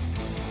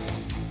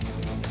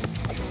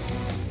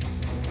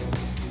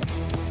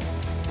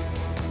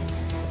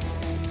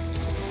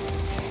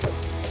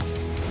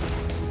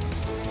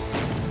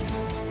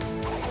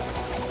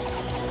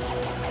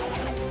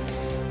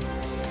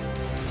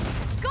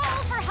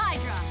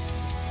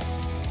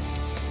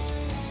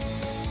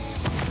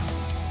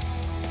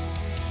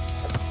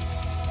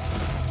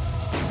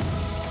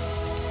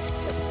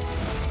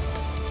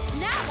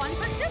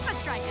 Supa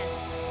Strikas.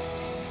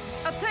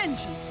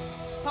 Attention.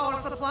 Power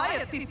supply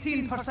at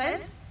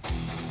 15%.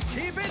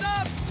 Keep it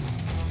up!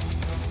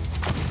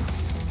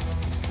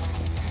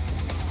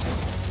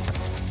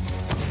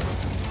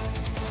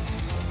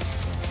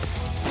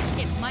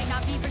 It might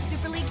not be for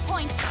Super League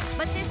points,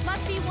 but this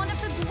must be one of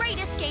the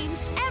greatest games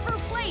ever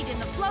played in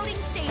the floating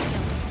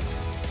stadium.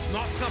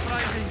 Not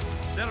surprising.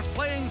 They're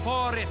playing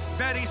for its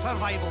very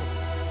survival.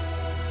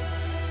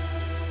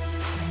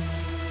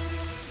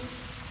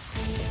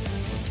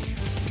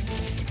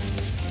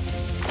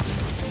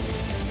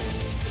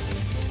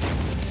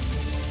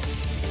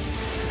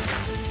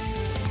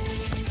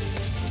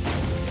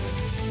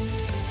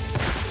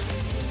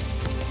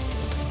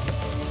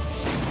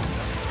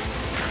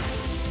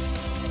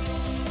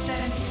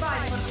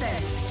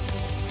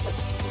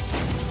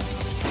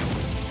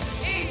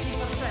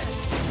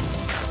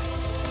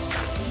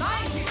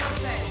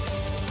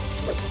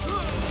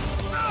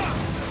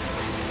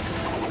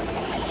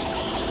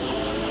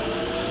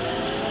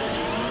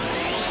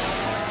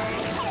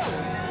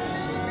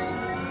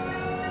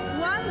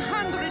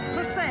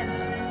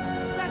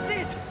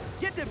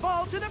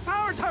 Ball to the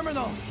power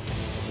terminal!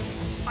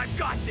 I've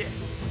got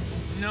this!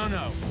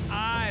 No,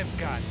 I've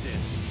got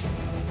this.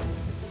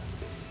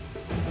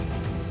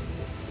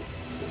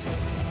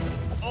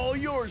 All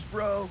yours,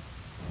 bro.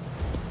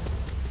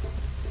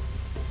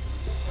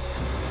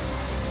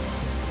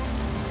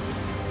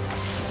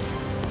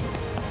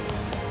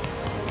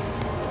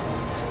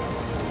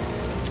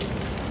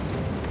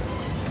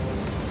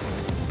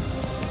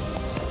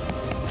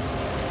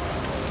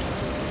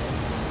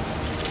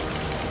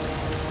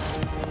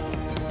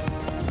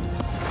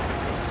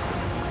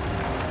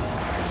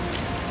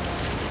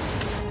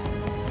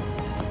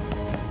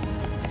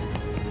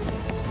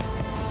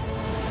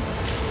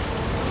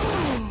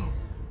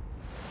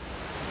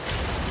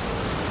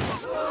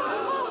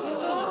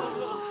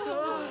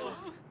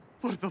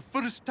 For the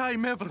first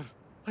time ever,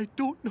 I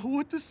don't know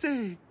what to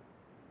say.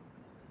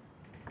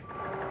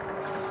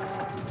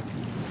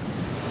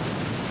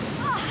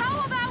 Oh,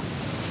 how about...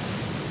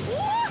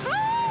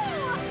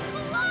 Woohoo!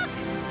 Look!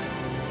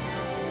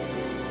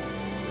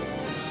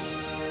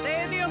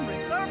 Stadium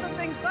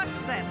resurfacing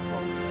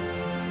successful.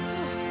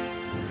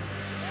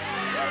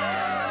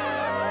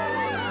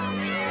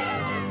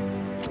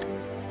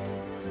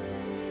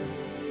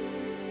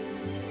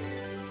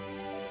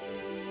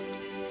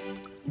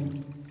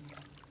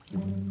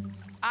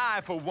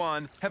 I, for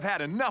one, have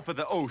had enough of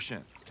the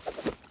ocean.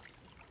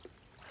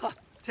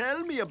 Tell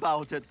me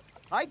about it.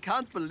 I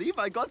can't believe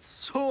I got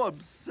so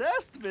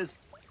obsessed with...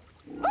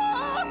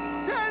 Ah!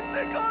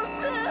 Tentacle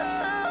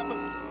Tim!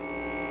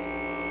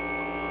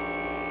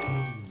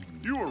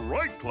 You were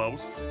right,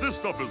 Klaus. This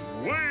stuff is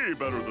way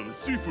better than a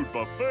seafood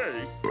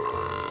buffet.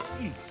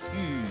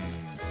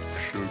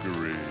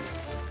 Sugary.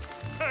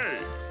 Hey,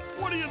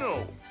 what do you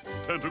know?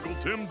 Tentacle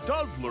Tim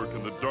does lurk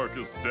in the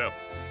darkest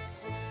depths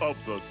of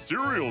the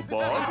cereal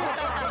box.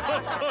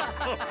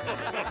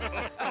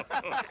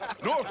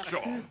 North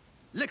Shore.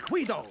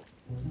 Liquido.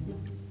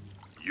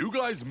 You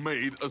guys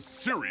made a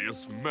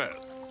serious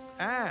mess.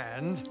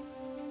 And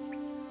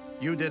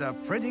you did a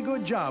pretty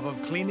good job of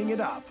cleaning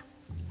it up.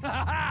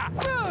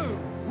 Woo!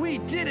 We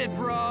did it,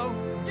 bro!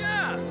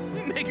 Yeah,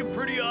 we make a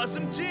pretty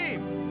awesome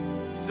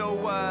team. So,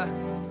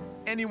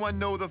 anyone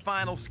know the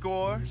final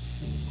score?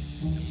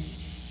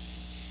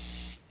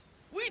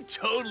 We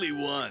totally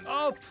won.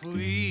 Oh,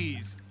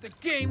 please. The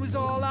game was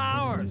all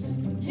ours.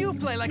 You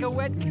play like a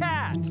wet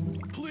cat.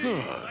 Please,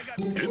 I got...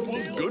 It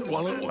was good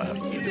while it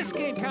lasted. This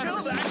game counts Tell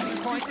as that to the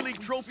 60 points. Super League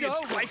trophy at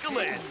So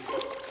Strikerland.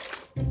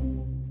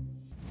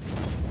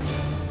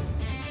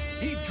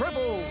 He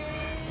dribbles.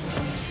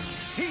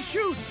 He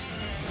shoots.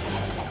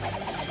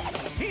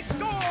 He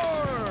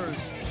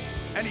scores!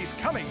 And he's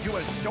coming to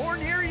a store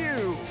near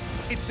you.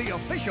 It's the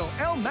official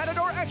El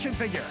Matador action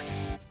figure.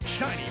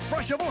 Shiny,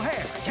 brushable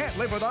hair, can't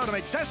live without him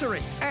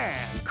accessories,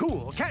 and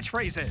cool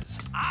catchphrases.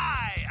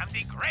 I am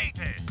the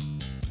greatest.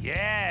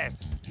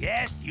 Yes,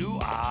 yes, you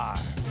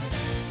are.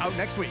 Out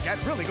next week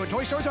at really good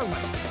toy stores only.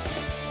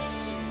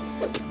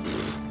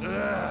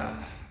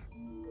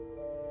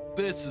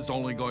 This is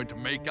only going to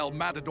make El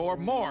Matador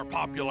more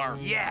popular.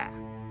 Yeah,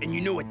 and you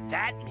know what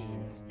that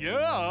means.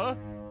 Yeah?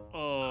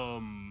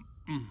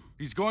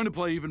 He's going to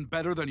play even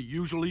better than he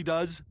usually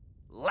does?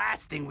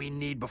 Last thing we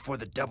need before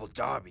the double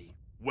derby.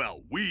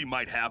 Well, we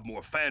might have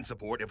more fan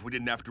support if we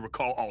didn't have to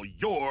recall all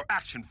your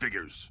action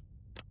figures.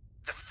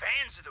 The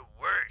fans are the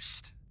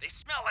worst. They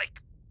smell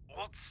like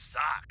old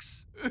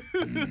socks.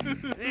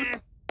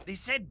 They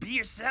said be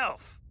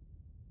yourself.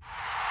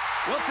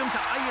 Welcome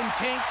to Iron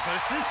Tank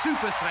versus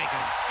Supa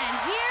Strikas. And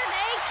here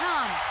they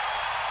come.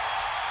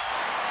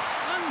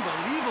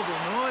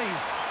 Unbelievable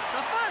noise.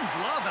 The fans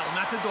love El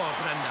Matador,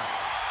 Brenda.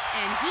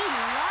 And he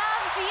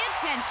loves the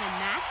attention,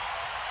 Mac.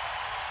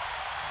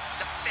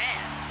 The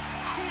fans?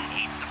 Who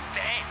needs the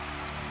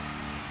fans?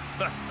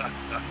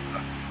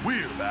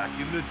 We're back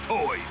in the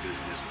toy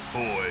business,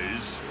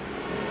 boys.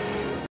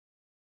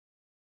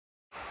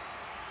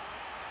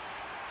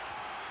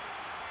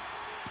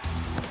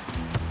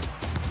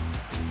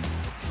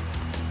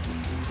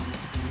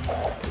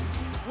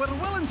 We're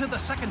well into the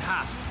second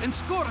half, and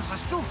scores are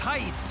still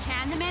tied.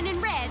 Can the men in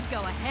red go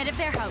ahead of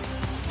their hosts?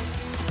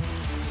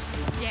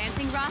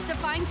 Dancing Rasta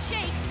finds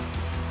shakes.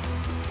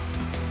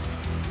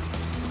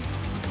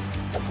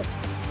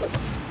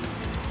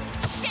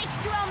 Shakes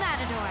to El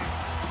Matador.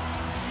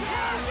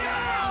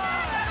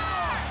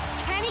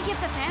 Can he give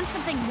the fans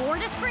something more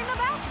to scream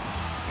about?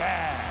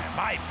 Yeah,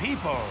 my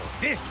people,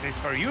 this is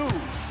for you.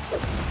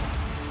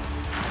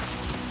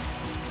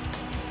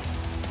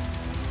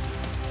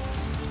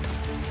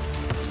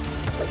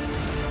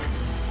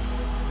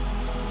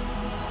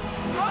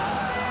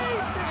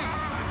 Amazing!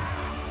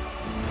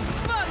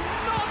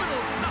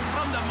 Phenomenal stuff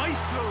from the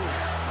maestro.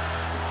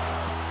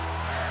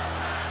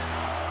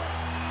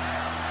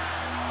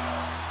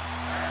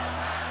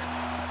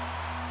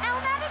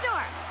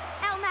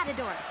 El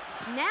Matador,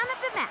 man of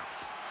the match.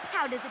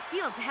 How does it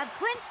feel to have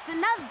clinched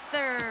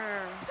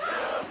another?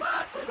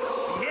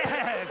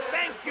 Yes,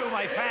 thank you,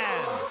 my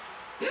fans.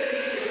 He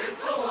is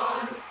the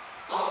one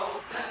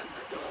all fans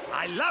adore.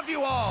 I love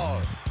you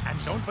all.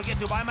 And don't forget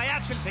to buy my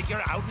action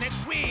figure out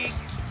next week.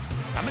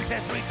 Some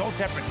accessories sold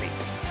separately.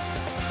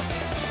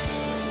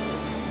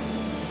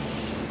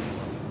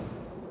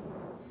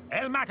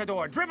 El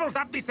Matador dribbles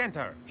up the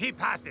center. He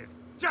passes.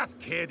 Just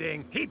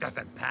kidding. He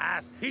doesn't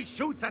pass. He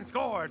shoots and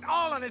scores,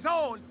 all on his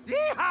own.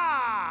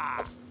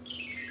 Yeehaw!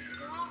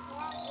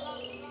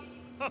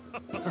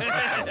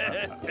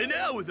 And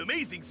now with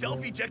amazing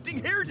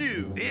self-ejecting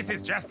hairdo. This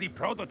is just the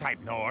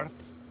prototype,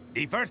 North.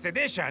 The first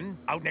edition,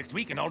 out next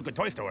week in all good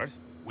toy stores,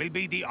 will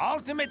be the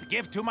ultimate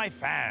gift to my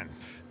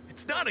fans.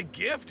 It's not a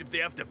gift if they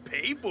have to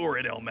pay for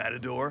it, El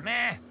Matador.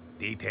 Meh.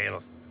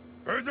 Details.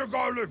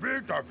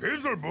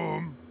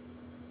 Fizzleboom.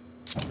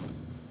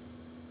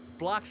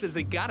 Block says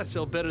they gotta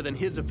sell better than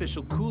his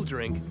official cool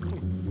drink.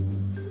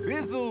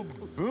 Fizzle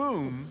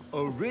Boom?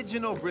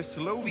 Original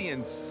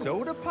Brislovian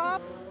soda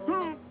pop?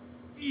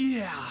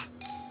 Yeah.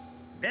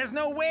 There's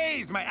no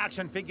ways my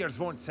action figures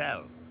won't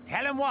sell.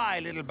 Tell him why,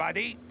 little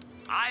buddy.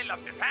 I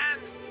love the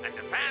fans, and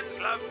the fans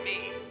love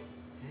me.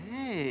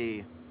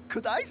 Hey,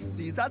 could I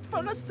see that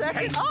for a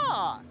second? Hey.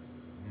 Ah!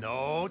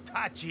 No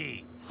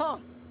touchy. Huh,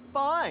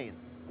 fine.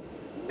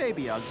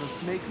 Maybe I'll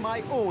just make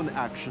my own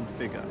action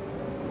figure.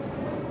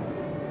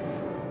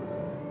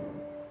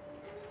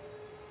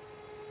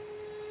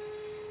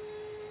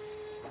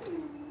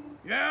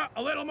 Yeah,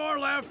 a little more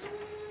left.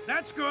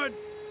 That's good.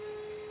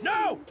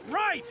 No,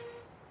 right.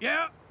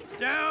 Yeah,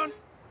 down,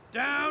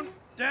 down,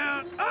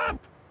 down, up.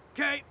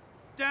 Okay,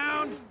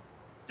 down,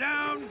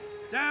 down,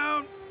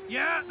 down.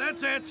 Yeah,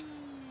 that's it.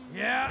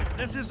 Yeah,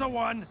 this is the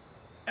one.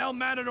 El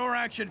Matador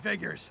action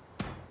figures.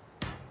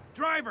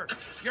 Driver,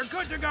 you're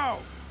good to go.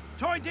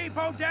 Toy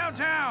Depot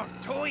downtown.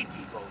 Toy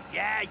Depot,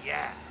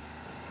 yeah.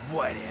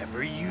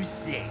 Whatever you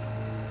say.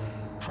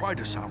 Try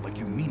to sound like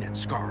you mean it,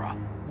 Scara.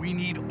 We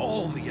need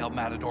all the El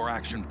Matador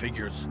action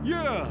figures.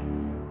 Yeah.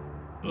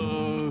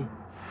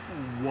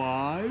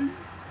 Why?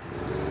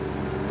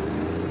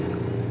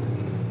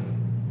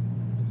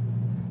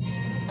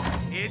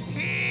 It's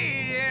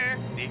here!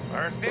 The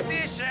first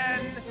edition!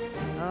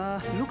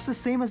 Looks the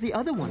same as the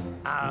other one.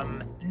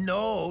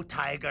 No,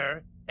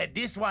 Tiger.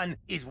 This one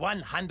is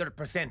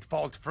 100%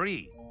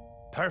 fault-free.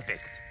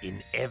 Perfect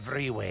in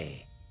every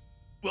way.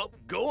 Well,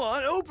 go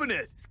on, open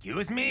it.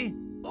 Excuse me?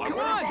 Come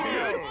on,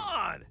 dude. Come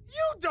on.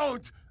 You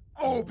don't!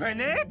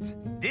 Open it?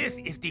 This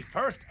is the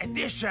first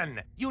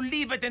edition. You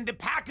leave it in the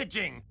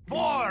packaging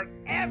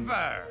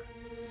forever.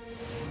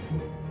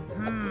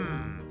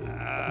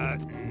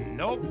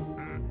 Nope.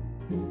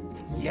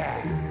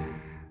 Yeah.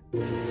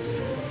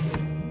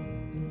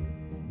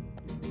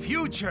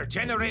 Future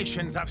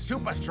generations of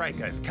Supa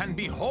Strikas can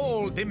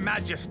behold the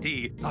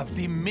majesty of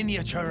the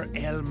miniature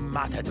El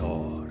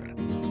Matador.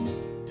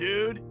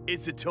 Dude,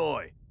 it's a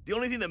toy. The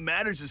only thing that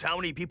matters is how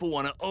many people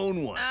want to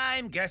own one.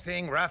 I'm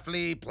guessing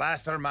roughly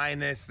plus or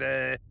minus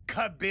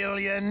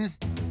kabillions.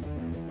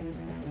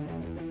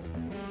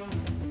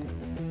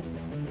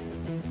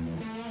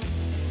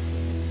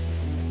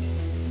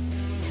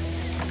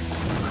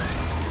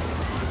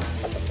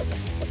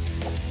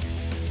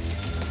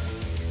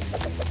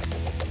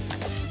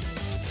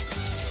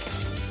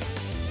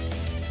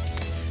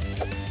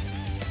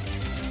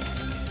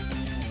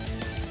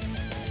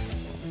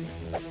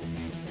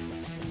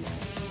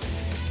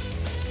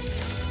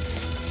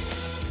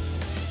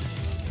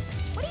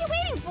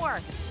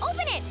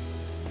 Open it!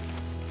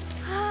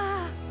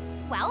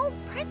 Well,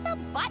 press the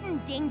button,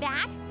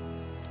 dingbat.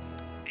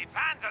 The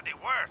fans are the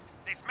worst.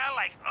 They smell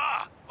like,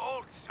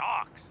 old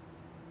socks.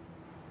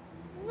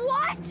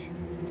 What?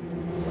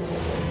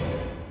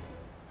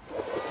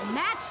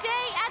 Match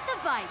day at the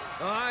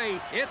Vice.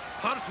 Aye, it's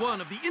part one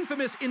of the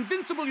infamous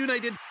Invincible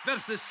United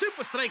versus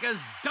Supa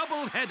Strikas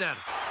doubleheader.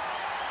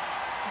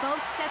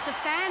 Both sets of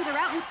fans are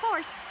out in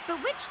force,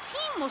 but which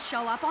team will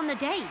show up on the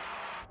day?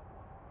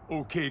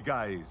 Okay,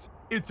 guys.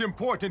 It's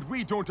important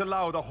we don't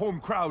allow the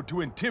home crowd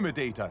to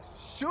intimidate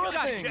us. Sure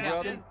thing,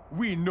 brother.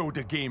 We know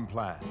the game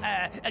plan.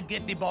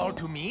 Get the ball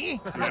to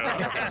me?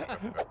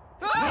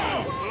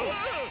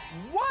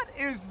 What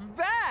is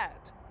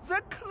that?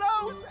 The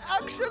Klaus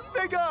action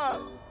figure!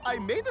 I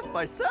made it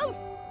myself.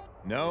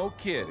 No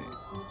kidding.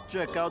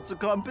 Check out the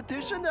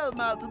competition, El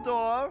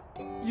Matador.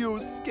 You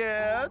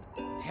scared?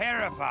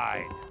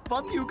 Terrified.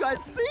 What do you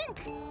guys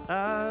think?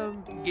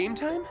 Game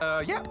time?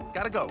 Yeah,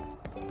 gotta go.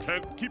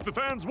 Can't keep the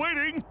fans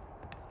waiting.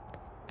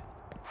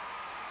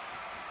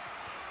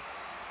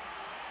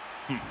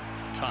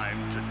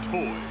 Time to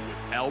toy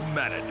with El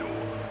Matador.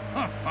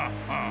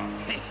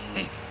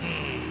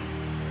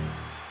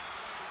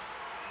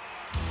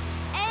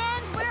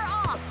 And we're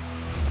off.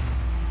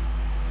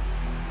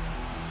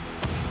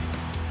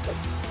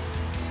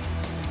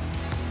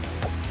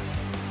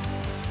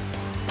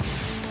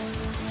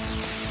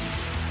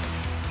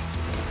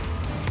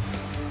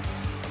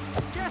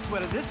 Guess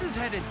where this is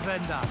headed,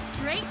 Brenda?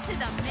 Straight to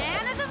the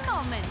man of the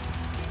moment.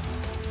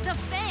 The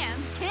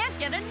fans can't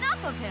get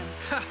enough of him.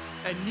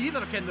 And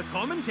neither can the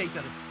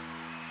commentators.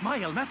 My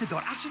El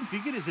Matador action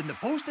figure is in the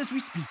post as we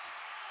speak.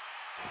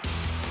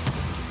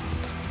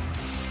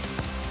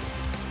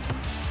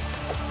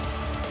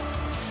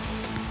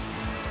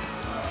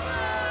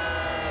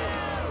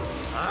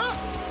 Huh?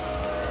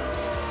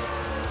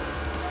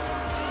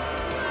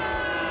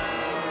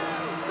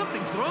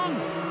 Something's wrong.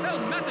 El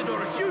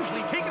Matador is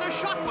usually taking a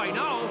shot by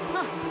now.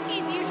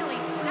 He's usually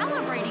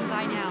celebrating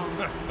by now.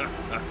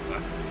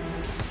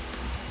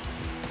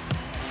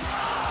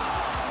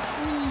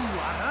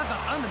 Rather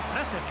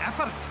unimpressive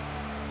effort.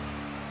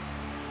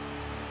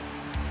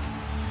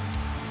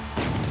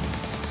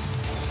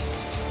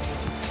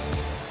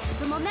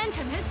 The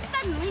momentum has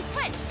suddenly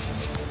switched.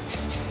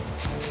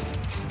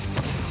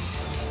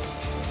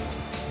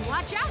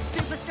 Watch out,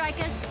 Supa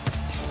Strikas.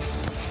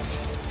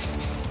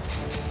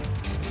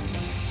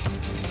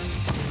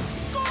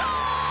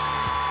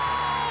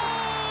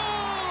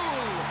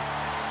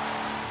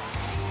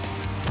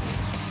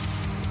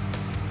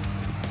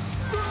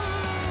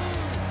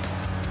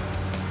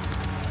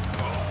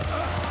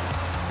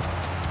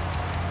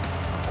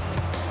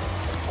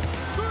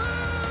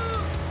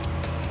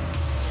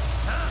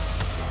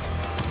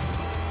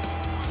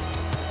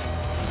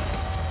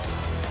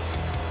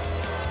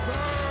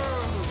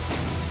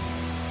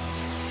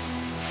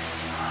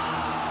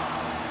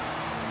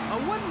 A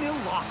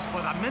 1-0 loss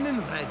for the men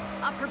in red.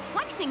 A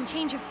perplexing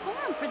change of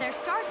form for their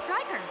star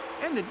striker.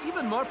 And an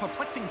even more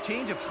perplexing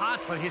change of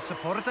heart for his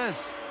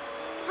supporters.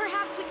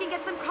 Perhaps we can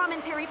get some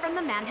commentary from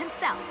the man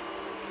himself.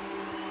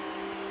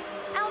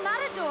 El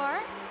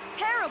Matador,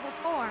 terrible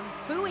form,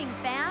 booing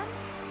fans.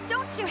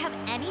 Don't you have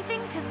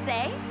anything to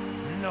say?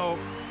 No,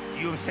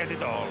 you've said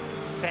it all.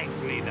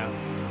 Thanks, Lena.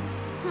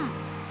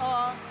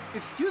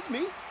 Excuse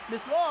me,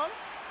 Miss Long.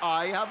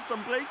 I have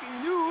some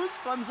breaking news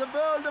from the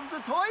world of the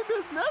toy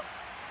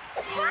business.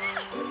 El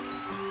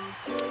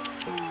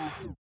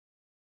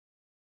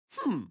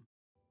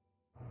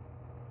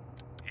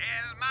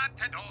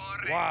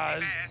Matador is the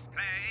best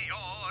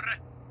player.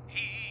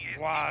 He is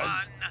the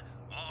one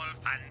all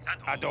fans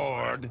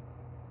adored.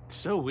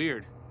 So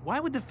weird.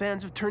 Why would the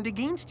fans have turned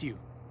against you?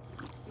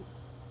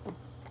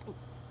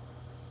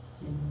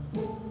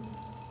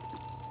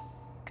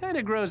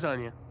 Kinda grows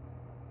on you.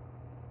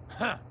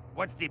 Huh.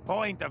 What's the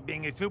point of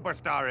being a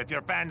superstar if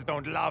your fans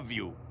don't love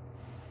you?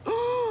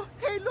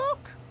 Hey, look!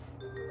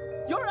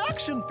 Your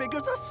action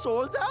figures are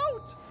sold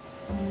out!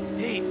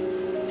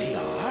 They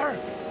are?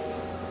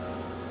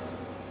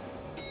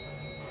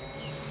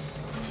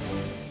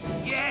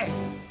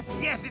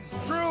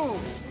 It's true.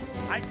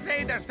 I'd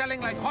say they're selling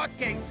like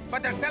hotcakes,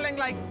 but they're selling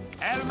like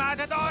El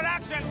Matador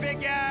action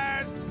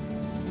figures.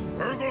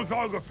 Gurgle's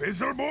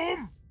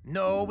Fizzleboom?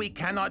 No, we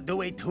cannot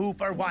do a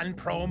 2-for-1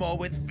 promo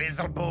with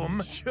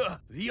Fizzleboom. Sure.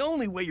 The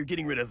only way you're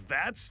getting rid of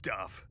that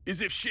stuff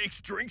is if Shakes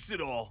drinks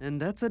it all.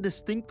 And that's a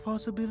distinct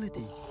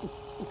possibility.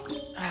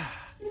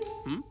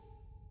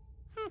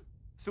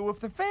 So if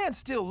the fans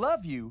still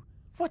love you,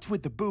 what's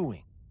with the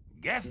booing?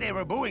 Guess they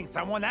were booing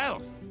someone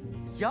else.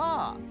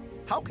 Yeah.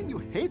 How can you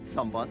hate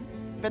someone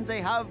when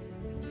they have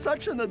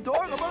such an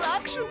adorable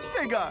action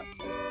figure?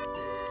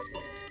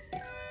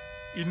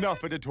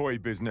 Enough of the toy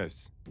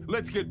business.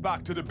 Let's get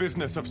back to the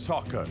business of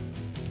soccer.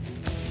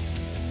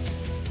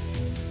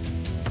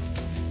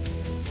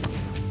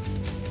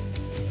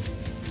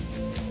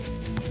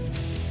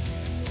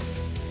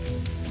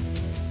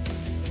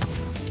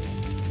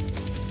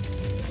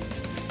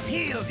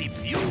 Feel the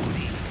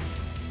beauty.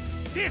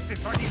 This is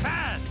for the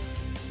fans.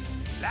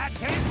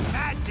 Latin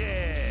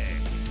magic.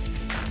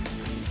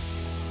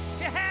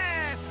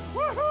 Yes!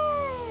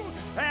 Woohoo!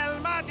 El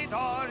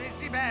Matador is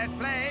the best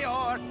player.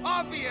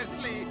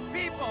 Obviously,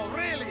 people,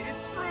 really,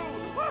 it's true.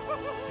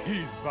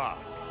 He's back.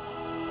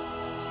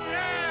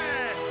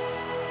 Yes!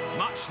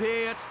 Match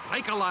day at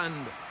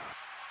Strikerland.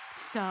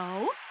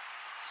 So?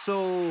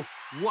 So,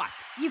 what?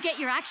 You get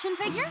your action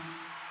figure?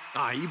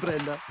 Aye,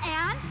 Brenda.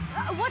 And?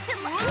 What's it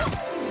like?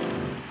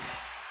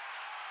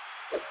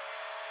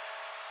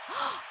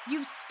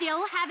 You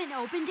still haven't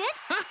opened it?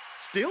 Huh?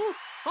 Still?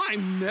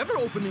 I'm never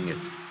opening it.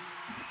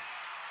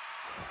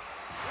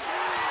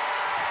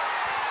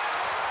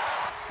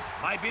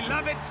 My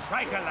beloved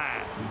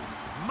Strikerland.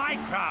 My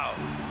crowd.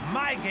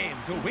 My game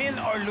to win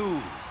or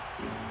lose.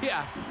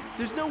 Yeah,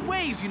 there's no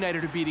ways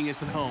United are beating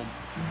us at home.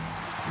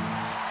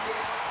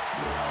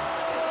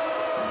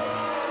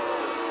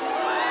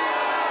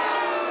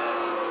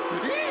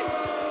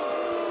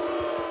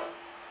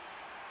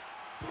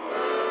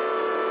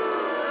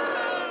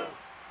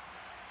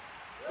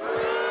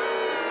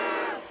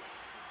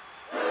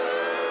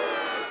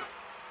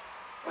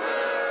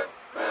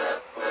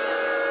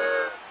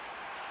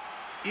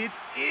 It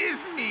is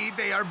me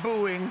they are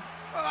booing.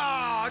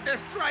 Oh, the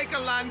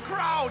Strikerland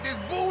crowd is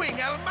booing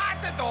El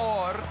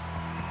Matador.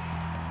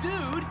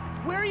 Dude,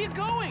 where are you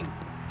going?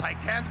 I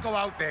can't go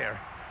out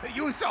there.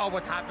 You saw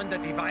what happened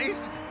at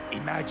Device.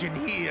 Imagine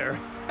here,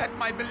 at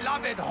my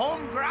beloved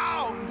home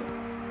ground.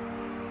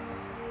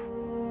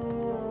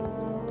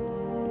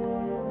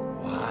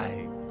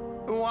 Why?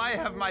 Why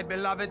have my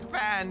beloved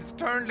fans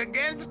turned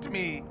against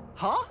me?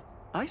 Huh?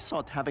 I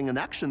thought having an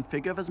action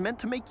figure was meant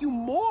to make you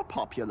more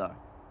popular.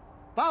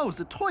 Wow,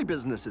 the toy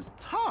business is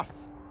tough.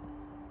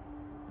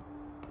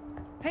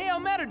 Hey, El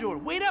Matador,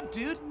 wait up,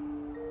 dude.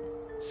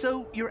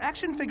 So, your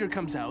action figure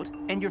comes out,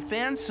 and your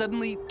fans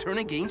suddenly turn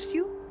against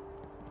you?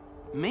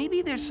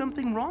 Maybe there's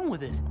something wrong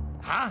with it.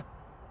 Huh?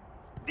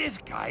 This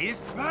guy is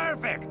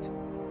perfect.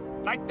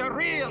 Like the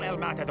real El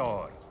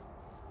Matador.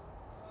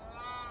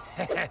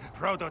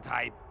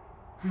 Prototype.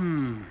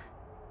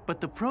 But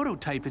the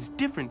prototype is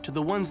different to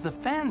the ones the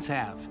fans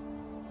have.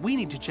 We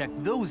need to check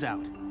those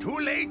out. Too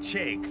late,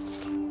 Shakes.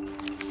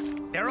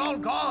 They're all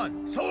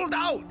gone. Sold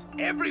out.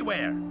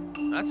 Everywhere.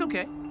 That's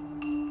okay.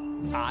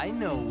 I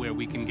know where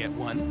we can get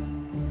one.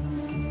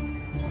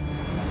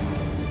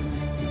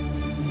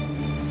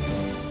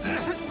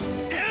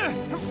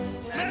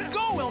 Let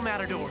go, El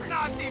Matador!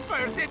 Not the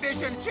first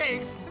edition,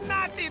 Shakes!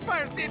 Not the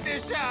first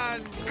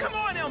edition! Come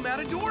on, El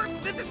Matador!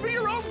 This is for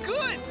your own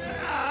good!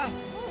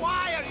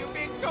 Why are you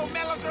being so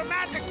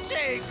melodramatic,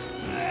 Shakes?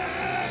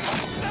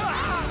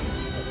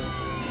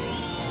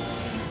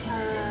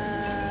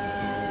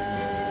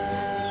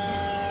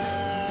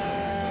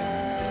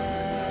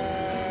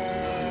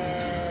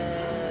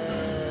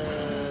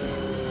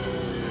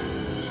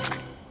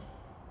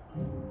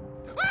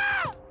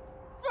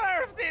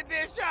 First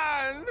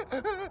edition!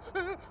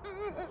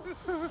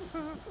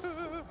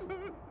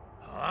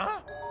 Huh?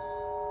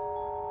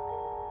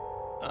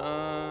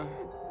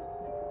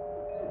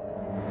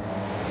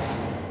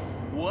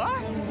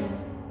 What?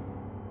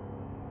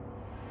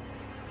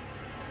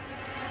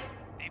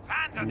 The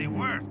fans are the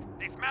worst.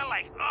 They smell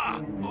like,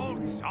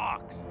 old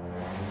socks.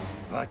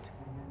 But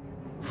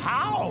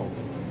how?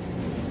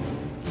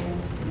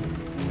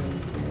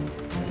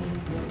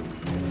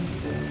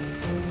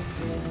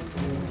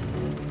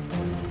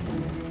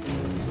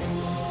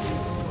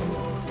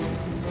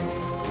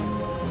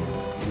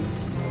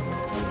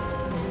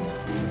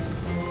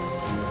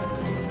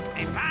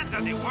 The fans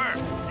are the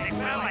worst. They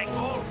smell like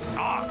old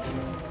socks.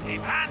 The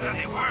fans are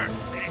the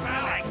worst. They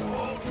smell like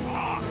old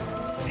socks.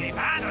 The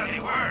fans are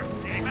the worst.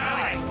 They smell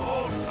like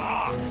old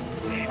socks.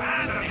 The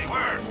fans are the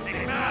worst. They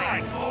smell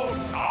like old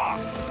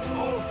socks.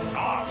 Old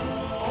socks.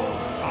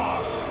 Old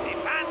socks. The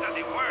fans are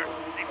the worst.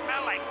 They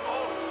smell like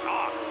old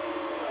socks.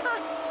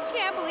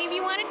 Can't believe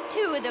you wanted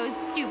 2 of those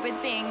stupid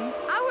things.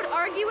 I would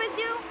argue with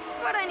you,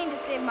 but I need to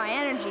save my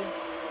energy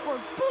for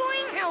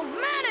booing El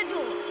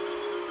Matador.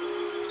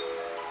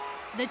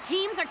 The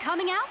teams are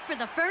coming out for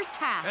the first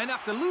half. And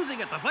after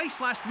losing at the Vice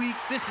last week,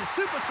 this is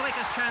Supa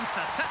Strikas' chance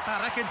to set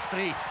the record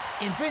straight.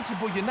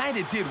 Invincible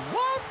United did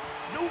what?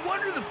 No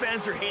wonder the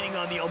fans are hating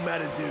on the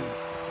Almada dude.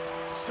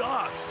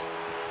 Sucks.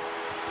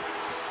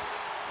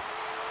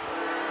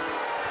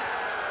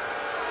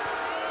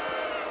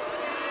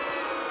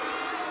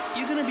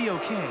 You're gonna be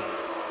okay,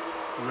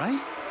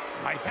 right?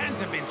 My fans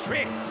have been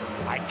tricked.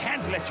 I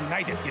can't let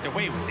United get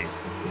away with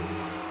this.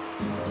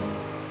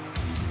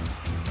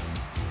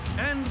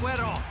 And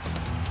we're off.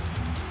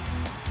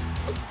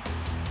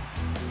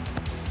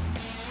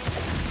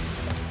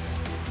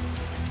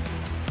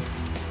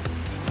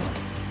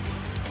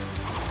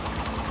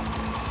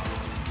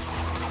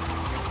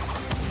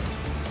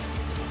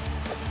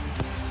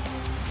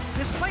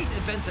 Despite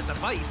events at the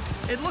Vice,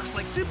 it looks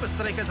like Supa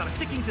Strikas are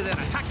sticking to their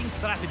attacking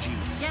strategy.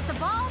 Get the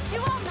ball to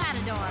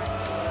Almatador.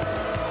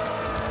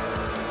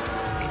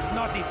 It's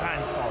not the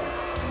fans' fault.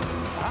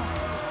 Huh?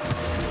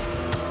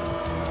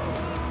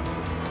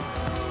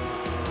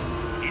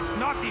 It's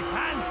not the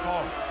fans'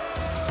 fault.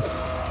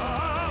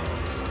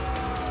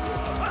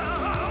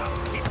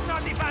 It's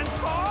not the fans'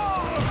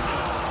 fault.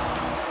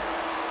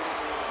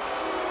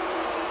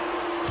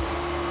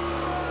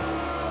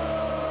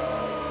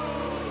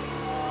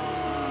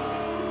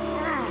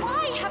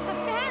 Why have the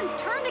fans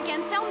turned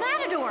against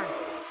Almatador?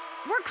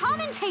 We're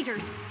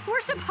commentators. We're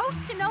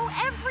supposed to know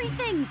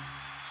everything.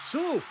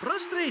 So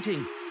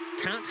frustrating.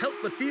 Can't help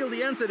but feel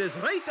the answer is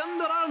right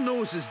under our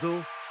noses,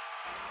 though.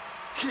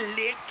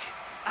 Click.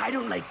 I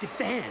don't like the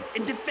fans,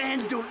 and the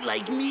fans don't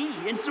like me,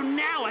 and so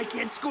now I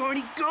can't score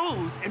any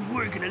goals, and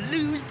we're gonna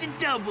lose the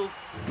double.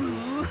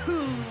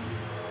 Boo-hoo.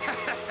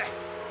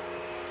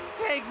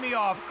 Take me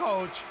off,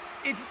 coach.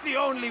 It's the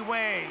only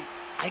way.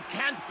 I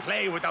can't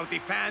play without the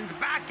fans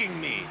backing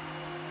me.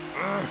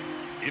 Ugh.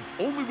 If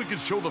only we could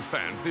show the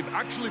fans they've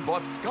actually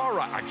bought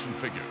Skara action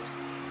figures.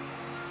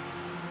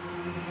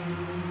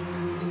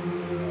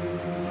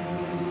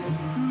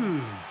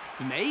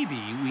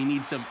 Maybe we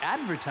need some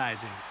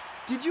advertising.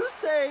 Did you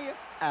say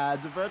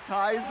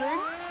advertising?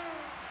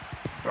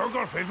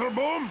 Burger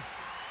Fizzleboom?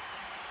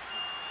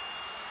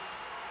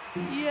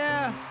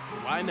 Yeah,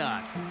 why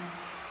not?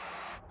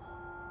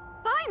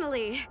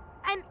 Finally,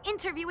 an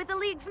interview with the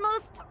league's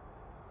most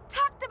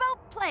talked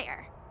about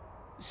player.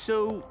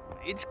 So,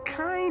 it's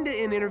kinda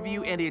an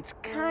interview and it's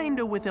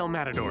kinda with El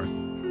Matador.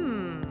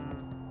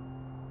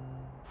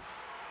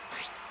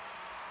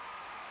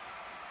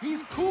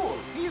 He's cool,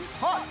 he's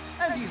hot,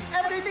 and he's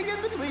everything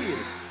in between.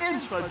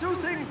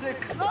 Introducing the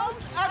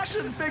Klaus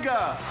action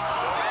figure.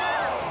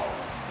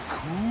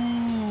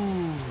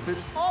 Cool.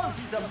 With all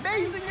these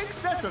amazing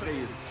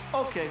accessories.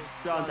 Okay,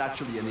 there aren't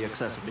actually any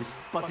accessories,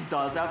 but he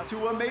does have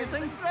two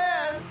amazing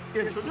friends.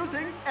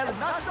 Introducing El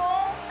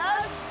Matador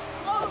and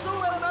also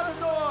El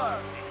Matador.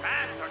 The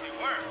fans are the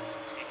worst.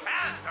 The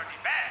fans are the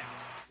best.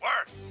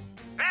 Worst.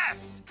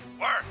 Best.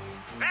 Worst.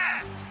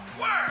 Best.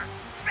 Worst.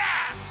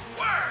 Best.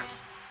 Worst.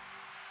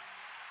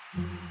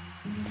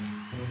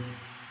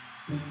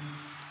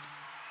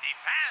 The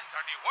fans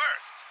are the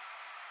worst.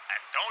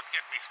 And don't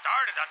get me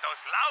started on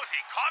those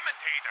lousy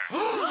commentators.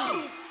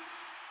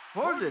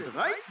 Hold it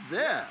right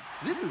there.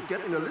 This is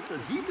getting a little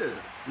heated.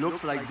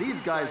 Looks like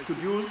these guys could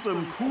use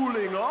some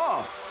cooling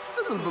off.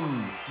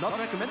 Fizzleboom. Not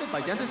recommended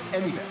by dentists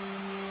anywhere.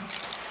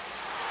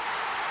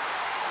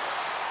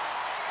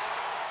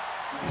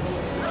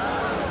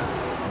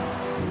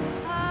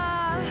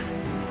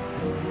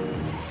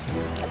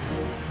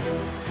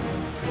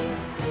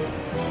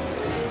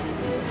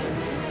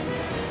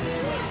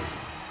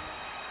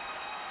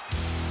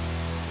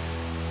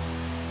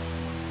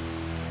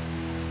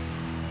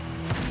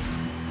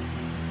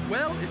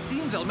 Well, it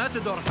seems El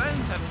Matador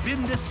fans have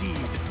been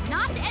deceived.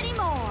 Not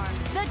anymore.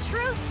 The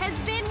truth has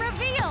been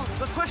revealed.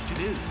 The question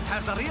is,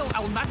 has the real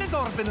El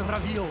Matador been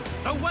revealed?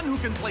 The one who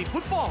can play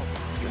football?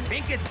 You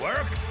think it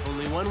worked?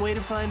 Only one way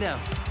to find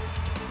out.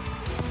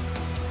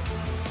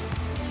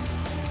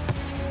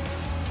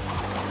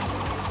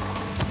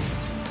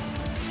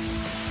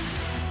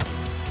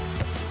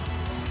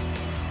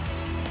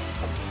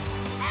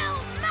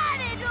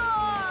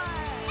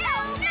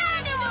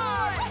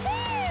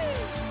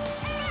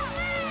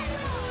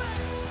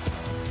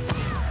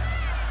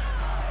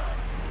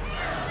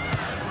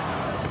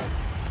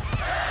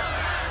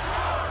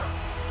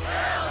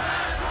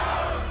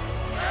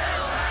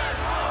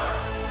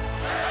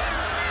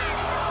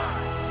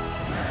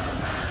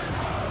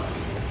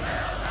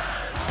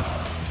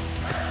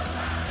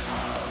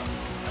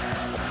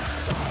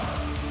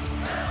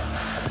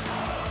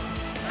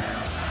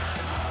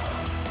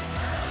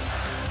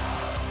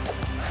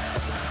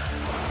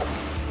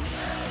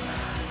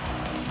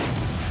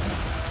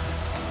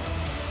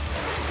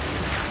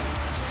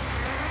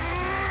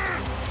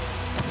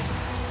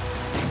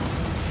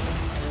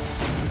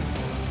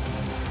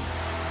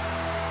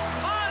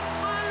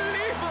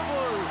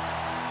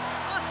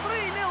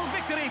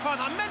 For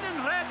the men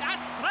in red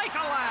at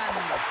Strikerland!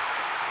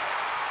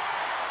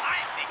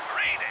 I'm the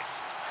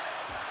greatest!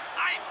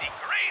 I'm the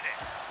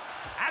greatest!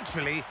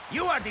 Actually,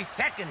 you are the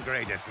second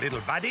greatest,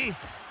 little buddy.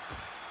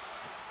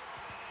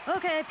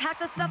 Okay, pack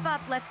the stuff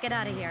up. Let's get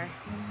out of here.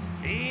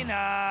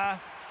 Lena!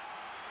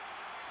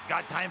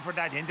 Got time for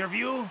that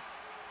interview?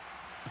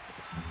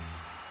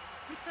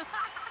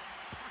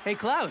 Hey,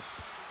 Klaus.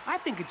 I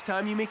think it's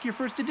time you make your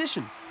first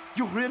edition.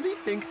 You really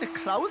think the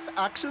Klaus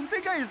action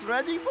figure is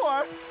ready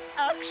for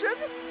action?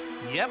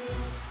 Yep.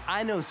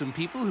 I know some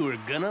people who are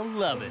gonna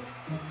love it.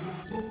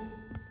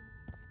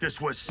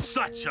 This was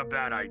such a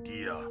bad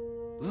idea.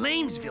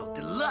 Lamesville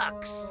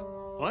Deluxe.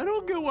 I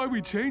don't get why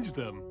we changed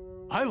them.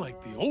 I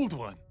like the old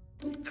one.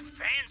 The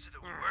fans are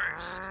the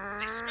worst.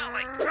 They smell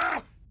like...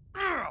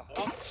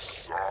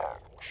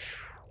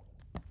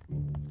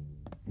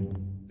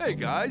 Hey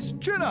guys,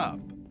 chin up.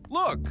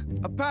 Look,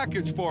 a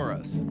package for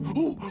us.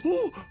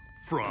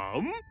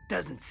 From?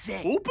 Doesn't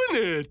say. Open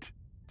it.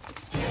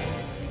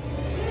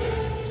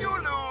 You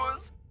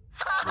lose.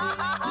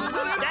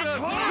 That's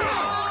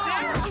horrible!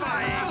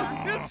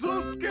 Terrifying! It's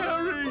so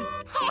scary.